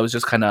one while I was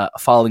just kind of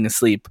falling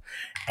asleep.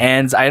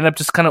 And I ended up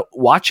just kind of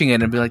watching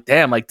it and be like,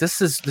 damn, like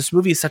this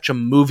movie is such a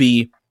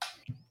movie.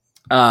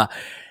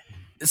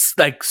 It's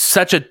like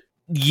such a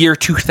year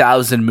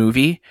 2000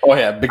 movie. Oh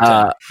yeah, big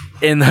time.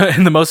 In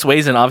the most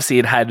ways. And obviously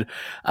it had,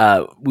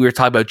 we were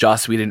talking about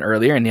Joss Whedon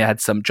earlier, and it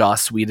had some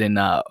Joss Whedon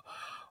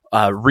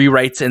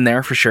rewrites in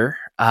there for sure.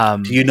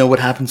 Do you know what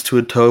happens to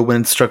a toe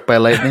when it's struck by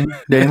lightning,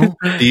 Daniel?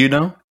 Do you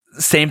know?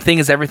 Same thing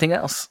as everything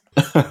else.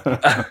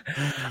 But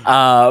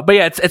yeah,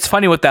 it's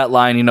funny with that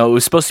line. You know, it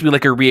was supposed to be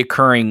like a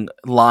reoccurring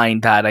line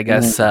that I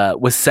guess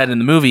was said in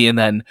the movie, and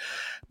then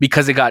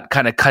because it got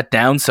kind of cut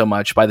down so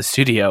much by the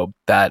studio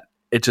that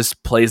it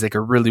just plays like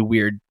a really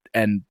weird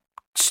and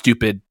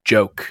stupid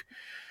joke.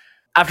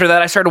 After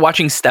that, I started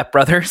watching Step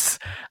Brothers.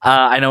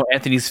 I know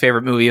Anthony's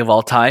favorite movie of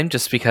all time,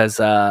 just because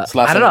I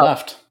don't know.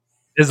 Left.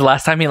 This is the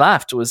last time he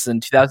laughed. It was in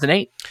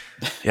 2008.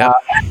 Yeah.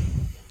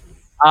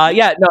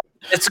 Yeah, no,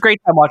 it's a great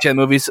time watching the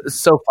movie. It's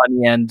so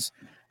funny, and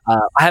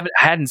I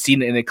hadn't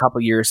seen it in a couple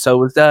of years, so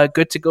it was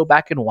good to go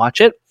back and watch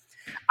it.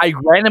 I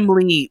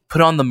randomly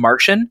put on The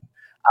Martian.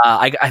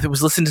 I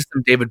was listening to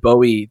some David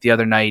Bowie the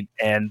other night,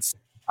 and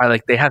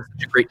they have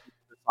such a great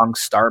song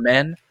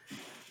 "Starman"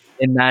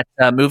 in that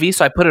movie,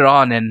 so I put it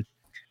on, and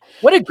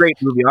what a great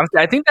movie! Honestly,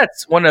 I think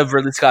that's one of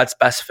Ridley Scott's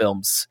best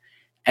films,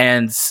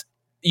 and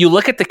you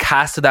look at the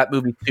cast of that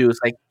movie too. It's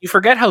like you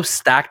forget how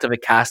stacked of a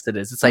cast it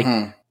is. It's like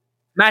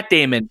Matt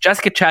Damon,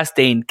 Jessica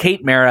Chastain,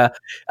 Kate Mara,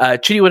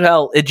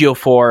 Chiwetel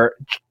Ejiofor,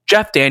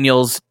 Jeff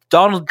Daniels,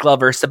 Donald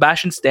Glover,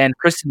 Sebastian Stan,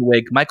 Kristen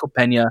Wiig, Michael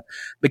Pena,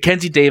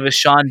 Mackenzie Davis,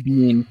 Sean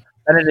Bean,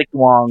 Benedict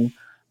Wong.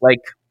 Like,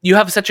 you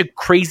have such a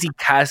crazy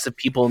cast of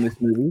people in this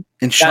movie.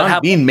 And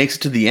Sean Bean makes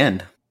it to the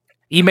end.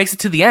 He makes it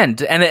to the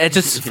end, and it's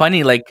just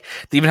funny. Like,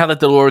 they even have like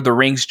the Lord of the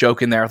Rings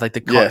joke in there, with like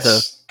the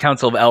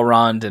Council of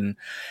Elrond, and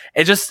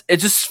it's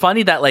just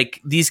funny that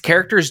like these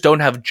characters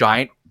don't have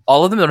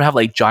all of them don't have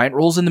like giant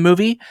roles in the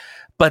movie,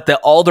 but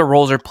all the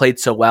roles are played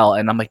so well.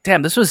 And I'm like,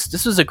 damn, this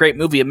was a great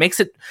movie. It makes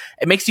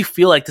you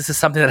feel like this is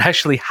something that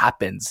actually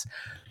happens,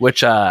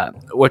 which I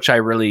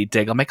really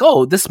dig. I'm like,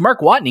 oh, this Mark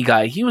Watney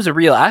guy, he was a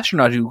real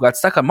astronaut who got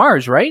stuck on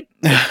Mars, right?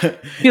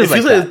 It feels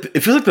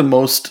like the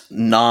most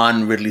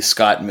non-Ridley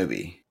Scott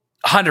movie.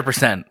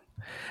 100%.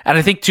 And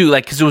I think too,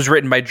 like, because it was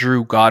written by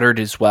Drew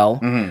Goddard as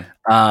well.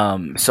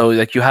 So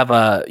like you have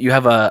a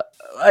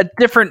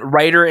different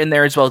writer in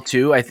there as well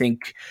too. I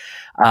think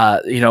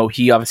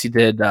he obviously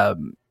did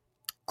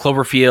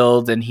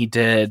Cloverfield, and he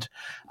did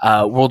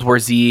World War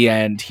Z,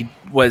 and he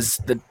was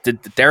the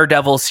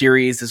Daredevil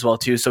series as well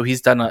too. So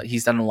he's done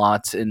a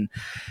lot in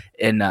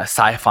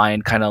sci-fi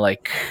and kind of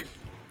like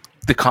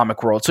the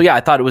comic world. So yeah, I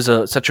thought it was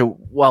such a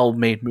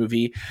well-made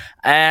movie,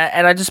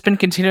 and I've just been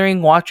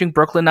continuing watching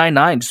Brooklyn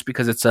Nine-Nine just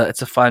because it's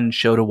a fun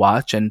show to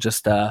watch and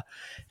just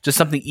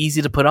something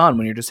easy to put on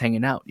when you're just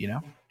hanging out, you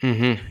know.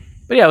 Mm-hmm.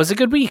 But yeah, it was a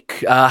good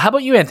week. How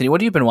about you, Anthony?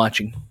 What have you been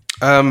watching?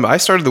 I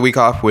started the week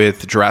off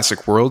with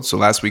Jurassic World. So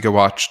last week I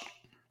watched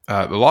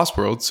The Lost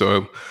World.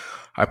 So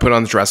I put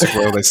on Jurassic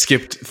World. I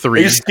skipped 3.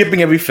 Are you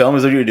skipping every film?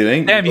 Is that what you're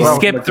doing? Damn, you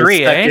skipped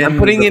 3, eh? I'm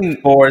putting in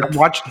fourth.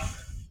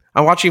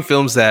 I'm watching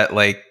films that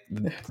like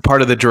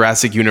part of the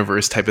Jurassic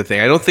universe type of thing.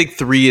 I don't think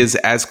 3 is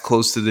as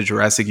close to the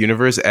Jurassic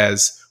universe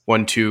as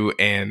 1, 2,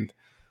 and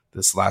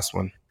this last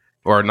one,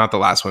 or not the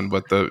last one,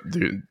 but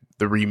the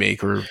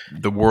remake or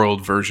the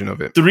world version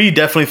of it. 3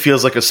 definitely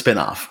feels like a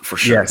spin-off for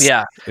sure. Yes,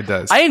 yeah, it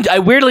does. I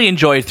weirdly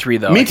enjoyed 3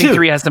 though. Me I think too.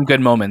 3 has some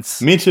good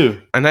moments. Me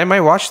too. And I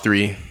might watch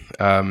 3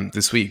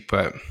 this week,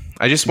 but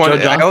I just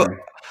wanted.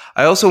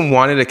 I also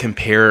wanted to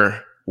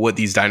compare what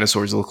these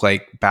dinosaurs look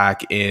like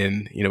back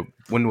in,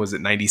 when was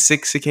it,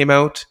 96 it came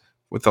out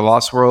with The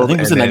Lost World? I think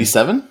it was in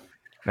 97?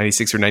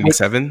 96 or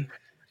 97.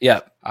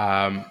 Yeah.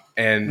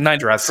 And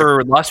Jurassic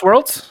for Lost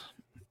Worlds?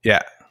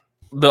 Yeah.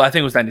 Though I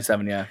think it was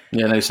 97, yeah.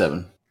 Yeah,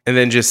 97. And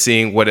then just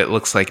seeing what it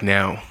looks like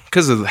now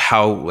because of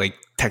how like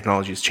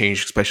technology has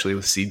changed, especially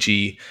with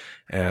CG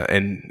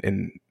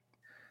and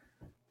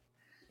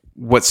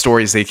what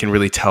stories they can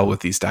really tell with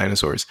these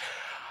dinosaurs.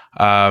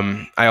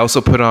 I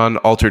also put on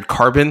Altered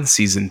Carbon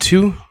season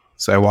 2.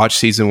 So I watched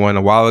season 1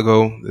 a while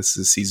ago. This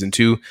is season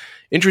 2.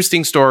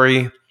 Interesting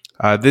story.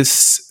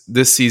 This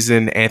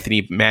season,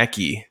 Anthony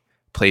Mackie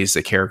plays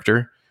the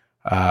character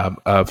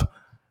of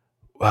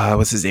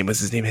what's his name?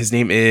 His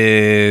name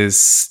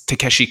is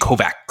Takeshi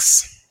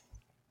Kovacs,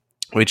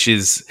 which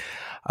is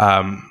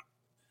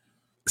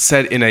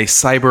set in a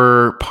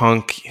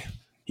cyberpunk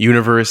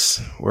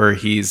universe where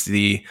he's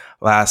the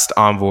last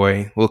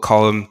envoy. We'll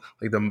call him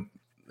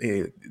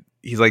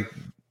he's like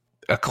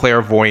a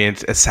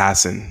clairvoyant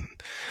assassin.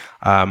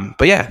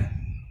 But yeah,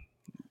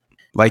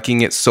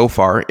 liking it so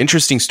far.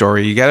 Interesting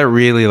story. You got to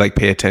really like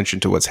pay attention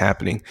to what's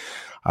happening.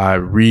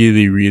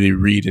 Really, really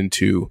read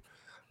into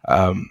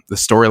the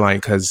storyline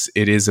because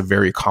it is a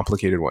very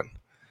complicated one.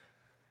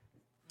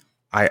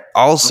 I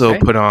also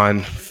put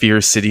on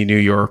Fear City, New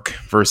York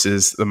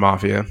versus the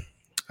Mafia.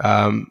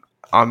 On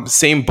the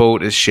same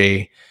boat as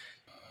Shay.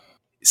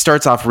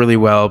 Starts off really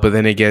well, but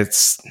then it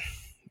gets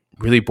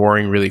really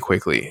boring really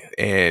quickly.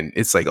 And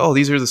it's like, oh,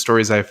 these are the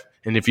stories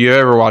and if you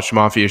ever watched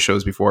Mafia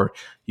shows before,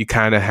 you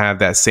kind of have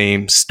that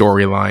same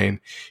storyline,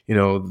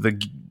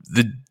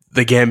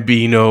 the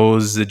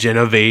Gambinos, the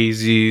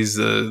Genoveses,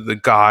 the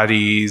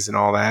Gottis and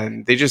all that.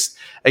 And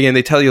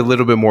they tell you a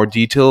little bit more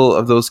detail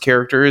of those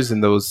characters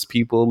and those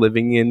people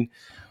living in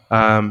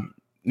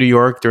New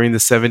York during the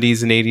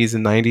 70s and 80s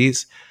and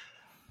 90s.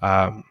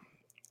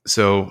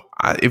 So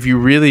if you're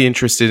really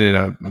interested in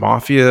a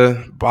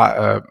Mafia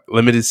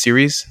limited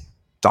series,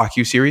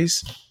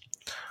 docu-series,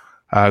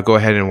 go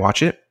ahead and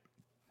watch it.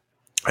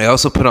 I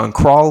also put on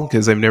Crawl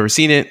because I've never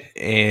seen it,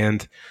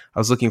 and I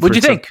was looking for. What'd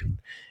you think?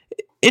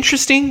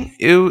 Interesting.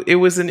 It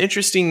was an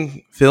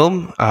interesting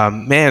film.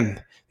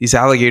 Man, these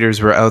alligators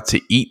were out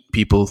to eat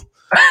people.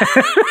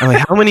 I'm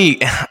like, how many?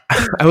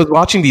 I was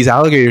watching these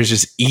alligators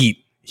just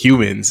eat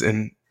humans,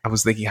 and I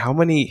was thinking, how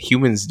many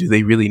humans do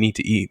they really need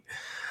to eat?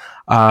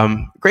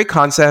 Great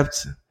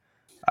concept.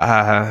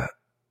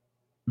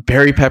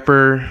 Barry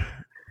Pepper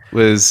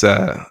was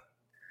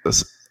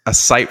a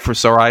sight for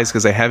sore eyes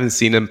because I haven't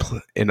seen him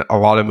in a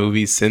lot of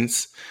movies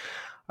since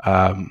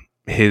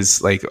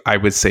his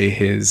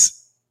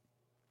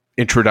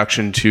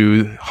introduction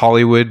to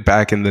Hollywood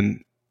back in the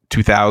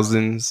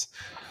 2000s,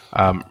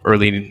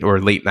 early or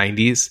late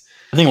 90s.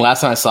 I think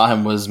last time I saw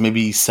him was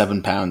maybe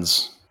 7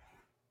 pounds.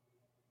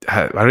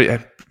 Yeah.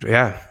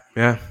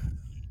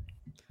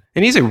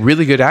 And he's a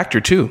really good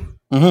actor too.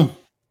 Mm-hmm.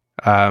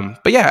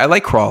 But yeah, I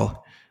like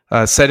Crawl.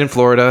 Set in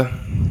Florida.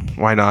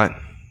 Why not?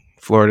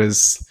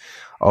 Florida's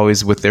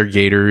always with their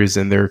gators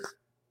and their,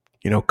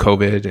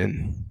 COVID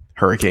and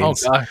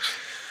hurricanes. Oh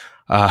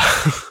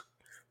gosh.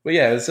 But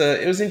yeah,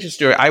 it was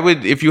interesting. I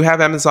would, if you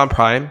have Amazon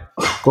Prime,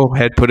 go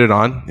ahead, put it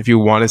on. If you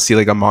want to see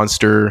like a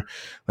monster,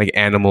 like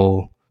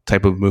animal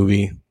type of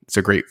movie, it's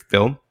a great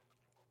film.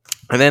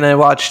 And then I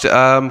watched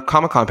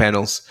Comic-Con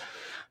panels,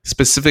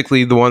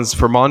 specifically the ones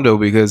for Mondo,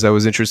 because I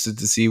was interested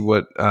to see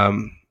what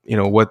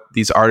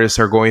these artists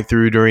are going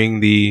through during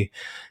the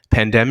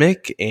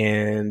pandemic,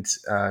 and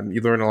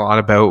you learn a lot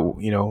about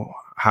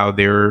how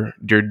they're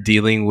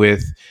dealing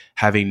with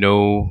having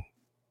no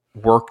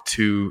work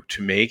to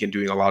make and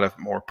doing a lot of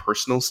more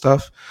personal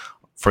stuff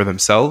for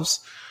themselves.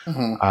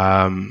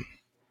 Mm-hmm.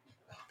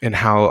 And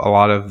how a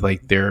lot of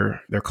like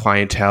their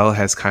clientele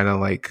has kind of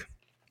like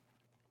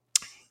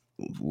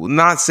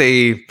not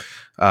say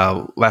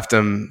left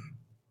them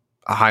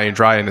high and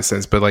dry in a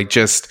sense, but like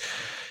just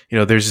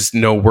there's just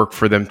no work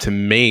for them to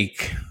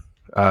make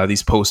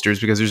these posters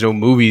because there's no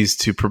movies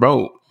to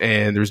promote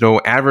and there's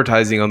no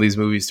advertising on these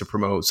movies to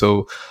promote.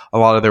 So a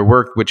lot of their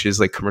work, which is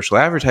like commercial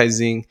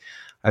advertising,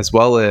 as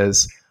well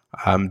as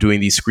doing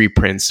these screen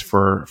prints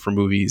for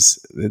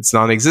movies, it's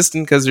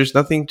non-existent because there's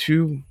nothing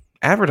to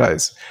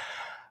advertise.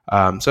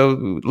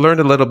 So learned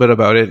a little bit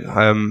about it.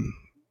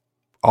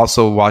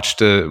 Also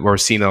watched or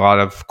seen a lot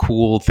of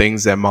cool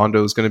things that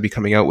Mondo is going to be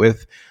coming out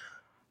with.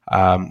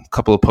 A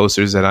couple of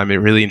posters that I'm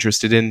really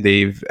interested in.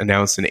 They've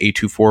announced an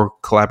A24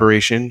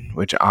 collaboration,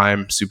 which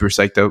I'm super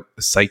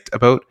psyched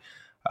about.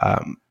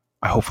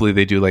 Hopefully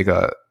they do like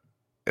a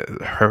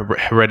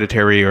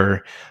Hereditary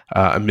or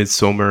a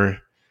Midsommar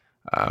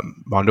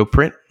Mondo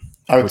print.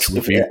 I would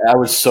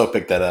so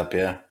pick that up.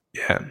 Yeah.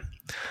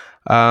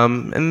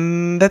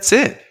 And that's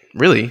it,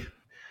 really.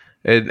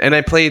 And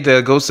I played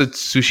Ghost of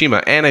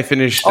Tsushima, and I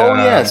finished.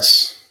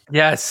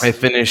 Yes. I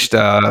finished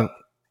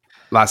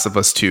Last of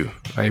Us 2.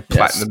 I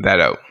platinumed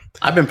that out.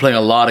 I've been playing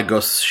a lot of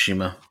Ghost of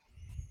Tsushima.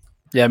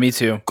 Yeah, me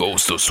too.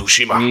 Ghost of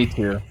Tsushima. Me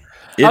too.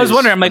 I was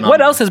wondering, I'm like,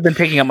 what else has been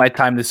taking up my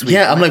time this week?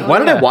 Yeah, I'm like, why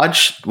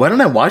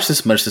didn't I watch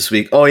this much this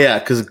week? Oh yeah,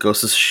 because of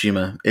Ghost of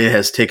Tsushima. It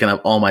has taken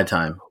up all my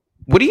time.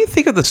 What do you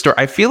think of the story?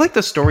 I feel like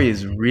the story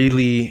is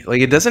really like,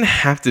 it doesn't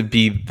have to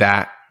be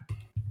that.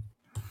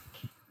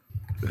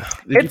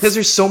 Because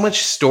there's so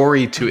much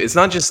story to it. It's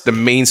not just the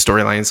main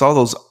storyline. It's all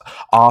those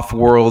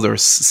off-world or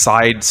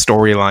side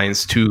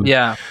storylines to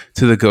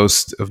the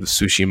Ghost of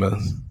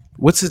Tsushima.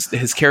 What's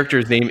his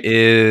character's name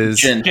is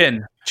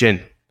Jin.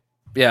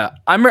 Yeah,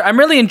 I'm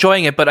really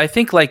enjoying it, but I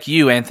think like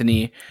you,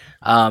 Anthony,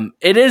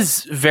 it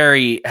is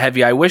very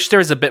heavy. I wish there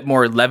was a bit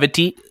more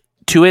levity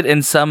to it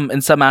in some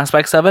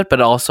aspects of it,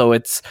 but also I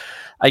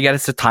get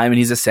it's the time and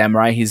he's a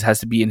samurai. He has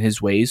to be in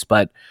his ways,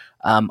 but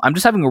I'm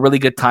just having a really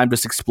good time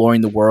just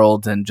exploring the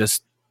world and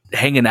just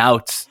hanging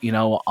out,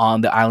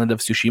 on the island of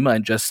Tsushima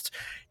and just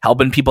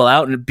helping people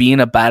out and being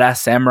a badass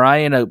samurai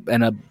and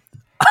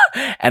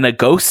a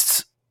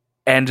ghost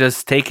and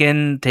just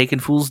taking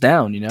fools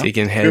down,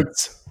 taking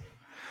heads.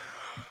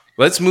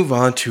 Let's move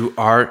on to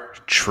our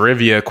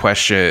trivia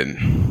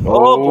question.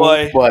 Oh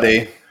boy,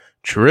 buddy,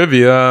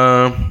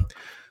 trivia.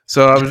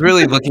 So I was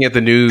really looking at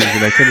the news,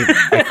 and I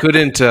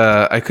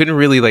couldn't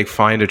really like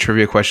find a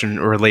trivia question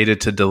related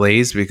to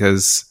delays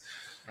because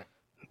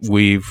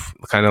we've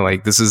kind of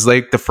like, this is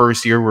like the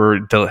first year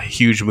where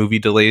huge movie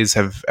delays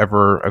have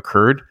ever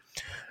occurred.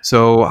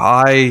 So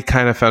I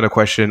kind of found a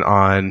question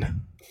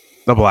on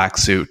the black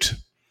suit,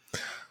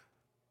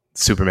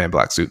 Superman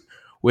black suit,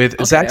 with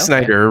Zack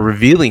Snyder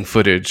revealing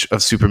footage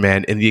of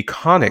Superman in the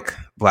iconic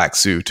black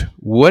suit.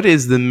 What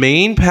is the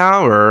main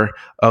power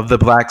of the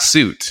black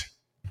suit?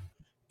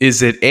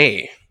 Is it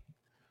A,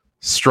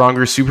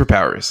 stronger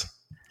superpowers,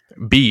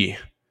 B,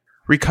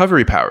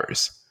 recovery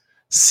powers,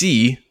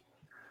 C,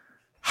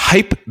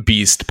 hype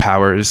beast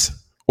powers,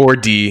 or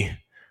D,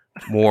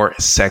 more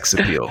sex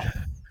appeal?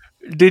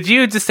 Did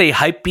you just say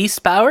hype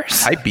beast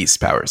powers? Hype beast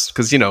powers,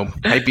 because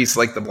hype beasts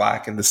like the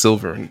black and the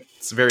silver, and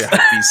it's a very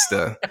hype beast.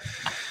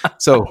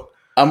 So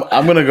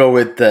I'm gonna go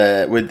with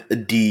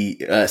D,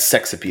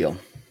 sex appeal.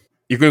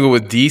 You're gonna go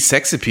with D,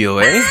 sex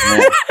appeal, eh?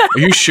 Yeah. Are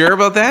you sure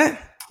about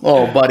that?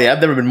 Oh, buddy,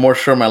 I've never been more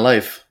sure in my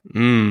life.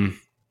 And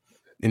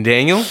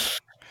Daniel?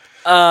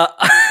 I'm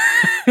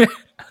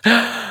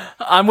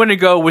going to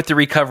go with the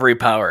recovery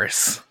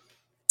powers.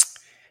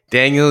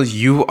 Daniel,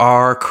 you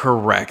are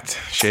correct.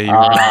 Shay, you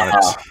are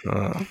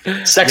not.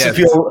 Sex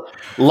appeal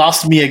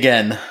lost me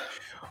again.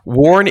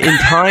 Worn in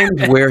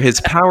times where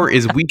his power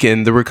is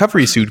weakened, the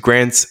recovery suit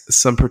grants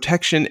some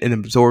protection and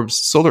absorbs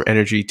solar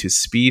energy to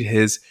speed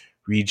his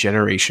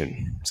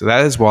regeneration. So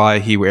that is why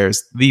he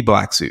wears the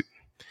black suit.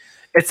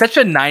 It's such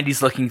a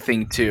 90s looking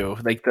thing too,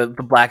 like the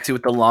black suit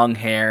with the long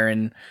hair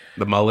and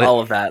the mullet, all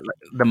of that.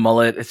 The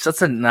mullet, it's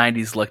just a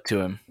 90s look to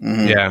him.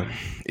 Mm-hmm. Yeah,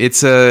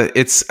 it's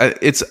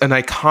an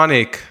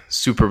iconic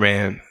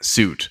Superman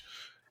suit.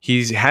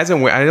 He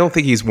hasn't. I don't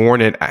think he's worn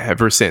it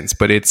ever since,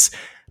 but it's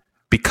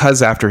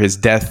because after his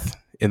death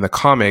in the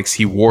comics,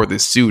 he wore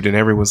this suit, and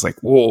everyone's like,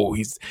 "Whoa,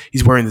 he's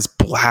wearing this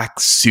black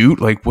suit.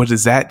 Like, what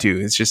does that do?"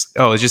 It just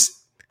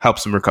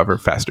helps him recover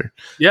faster.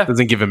 Yeah, it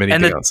doesn't give him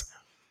anything else.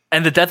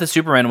 And the death of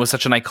Superman was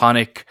such an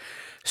iconic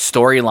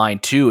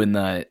storyline too in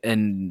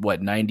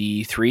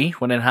 93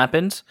 when it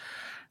happened.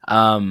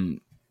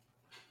 And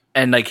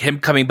like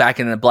him coming back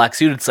in a black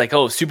suit, it's like,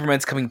 oh,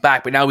 Superman's coming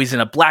back, but now he's in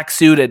a black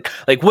suit. And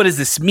like, what does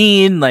this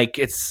mean? Like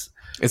it's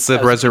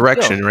the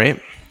resurrection, right?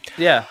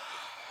 Yeah.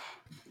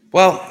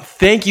 Well,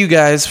 thank you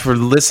guys for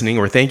listening,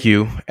 or thank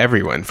you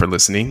everyone for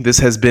listening. This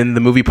has been the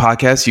Movie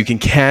Podcast. You can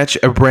catch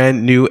a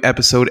brand new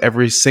episode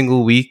every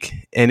single week.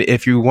 And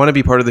if you want to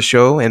be part of the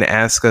show and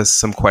ask us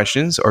some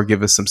questions or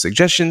give us some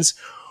suggestions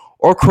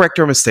or correct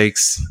our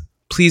mistakes,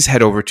 please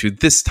head over to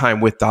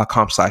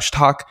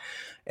thistimewith.com/talk.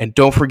 And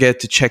don't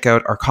forget to check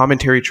out our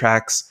commentary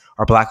tracks,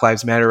 our Black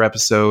Lives Matter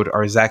episode,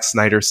 our Zack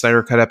Snyder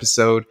Cut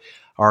episode,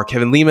 our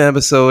Kevin Lima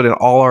episode, and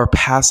all our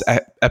past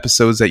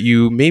episodes that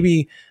you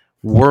maybe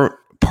weren't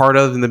part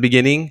of in the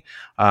beginning.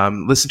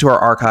 Listen to our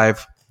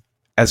archive,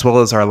 as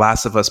well as our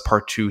Last of Us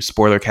Part 2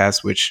 spoiler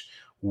cast, which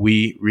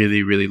we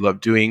really, really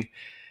love doing.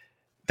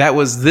 That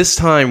was This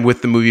Time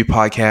with the Movie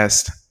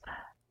Podcast.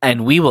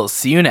 And we will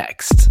see you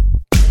next.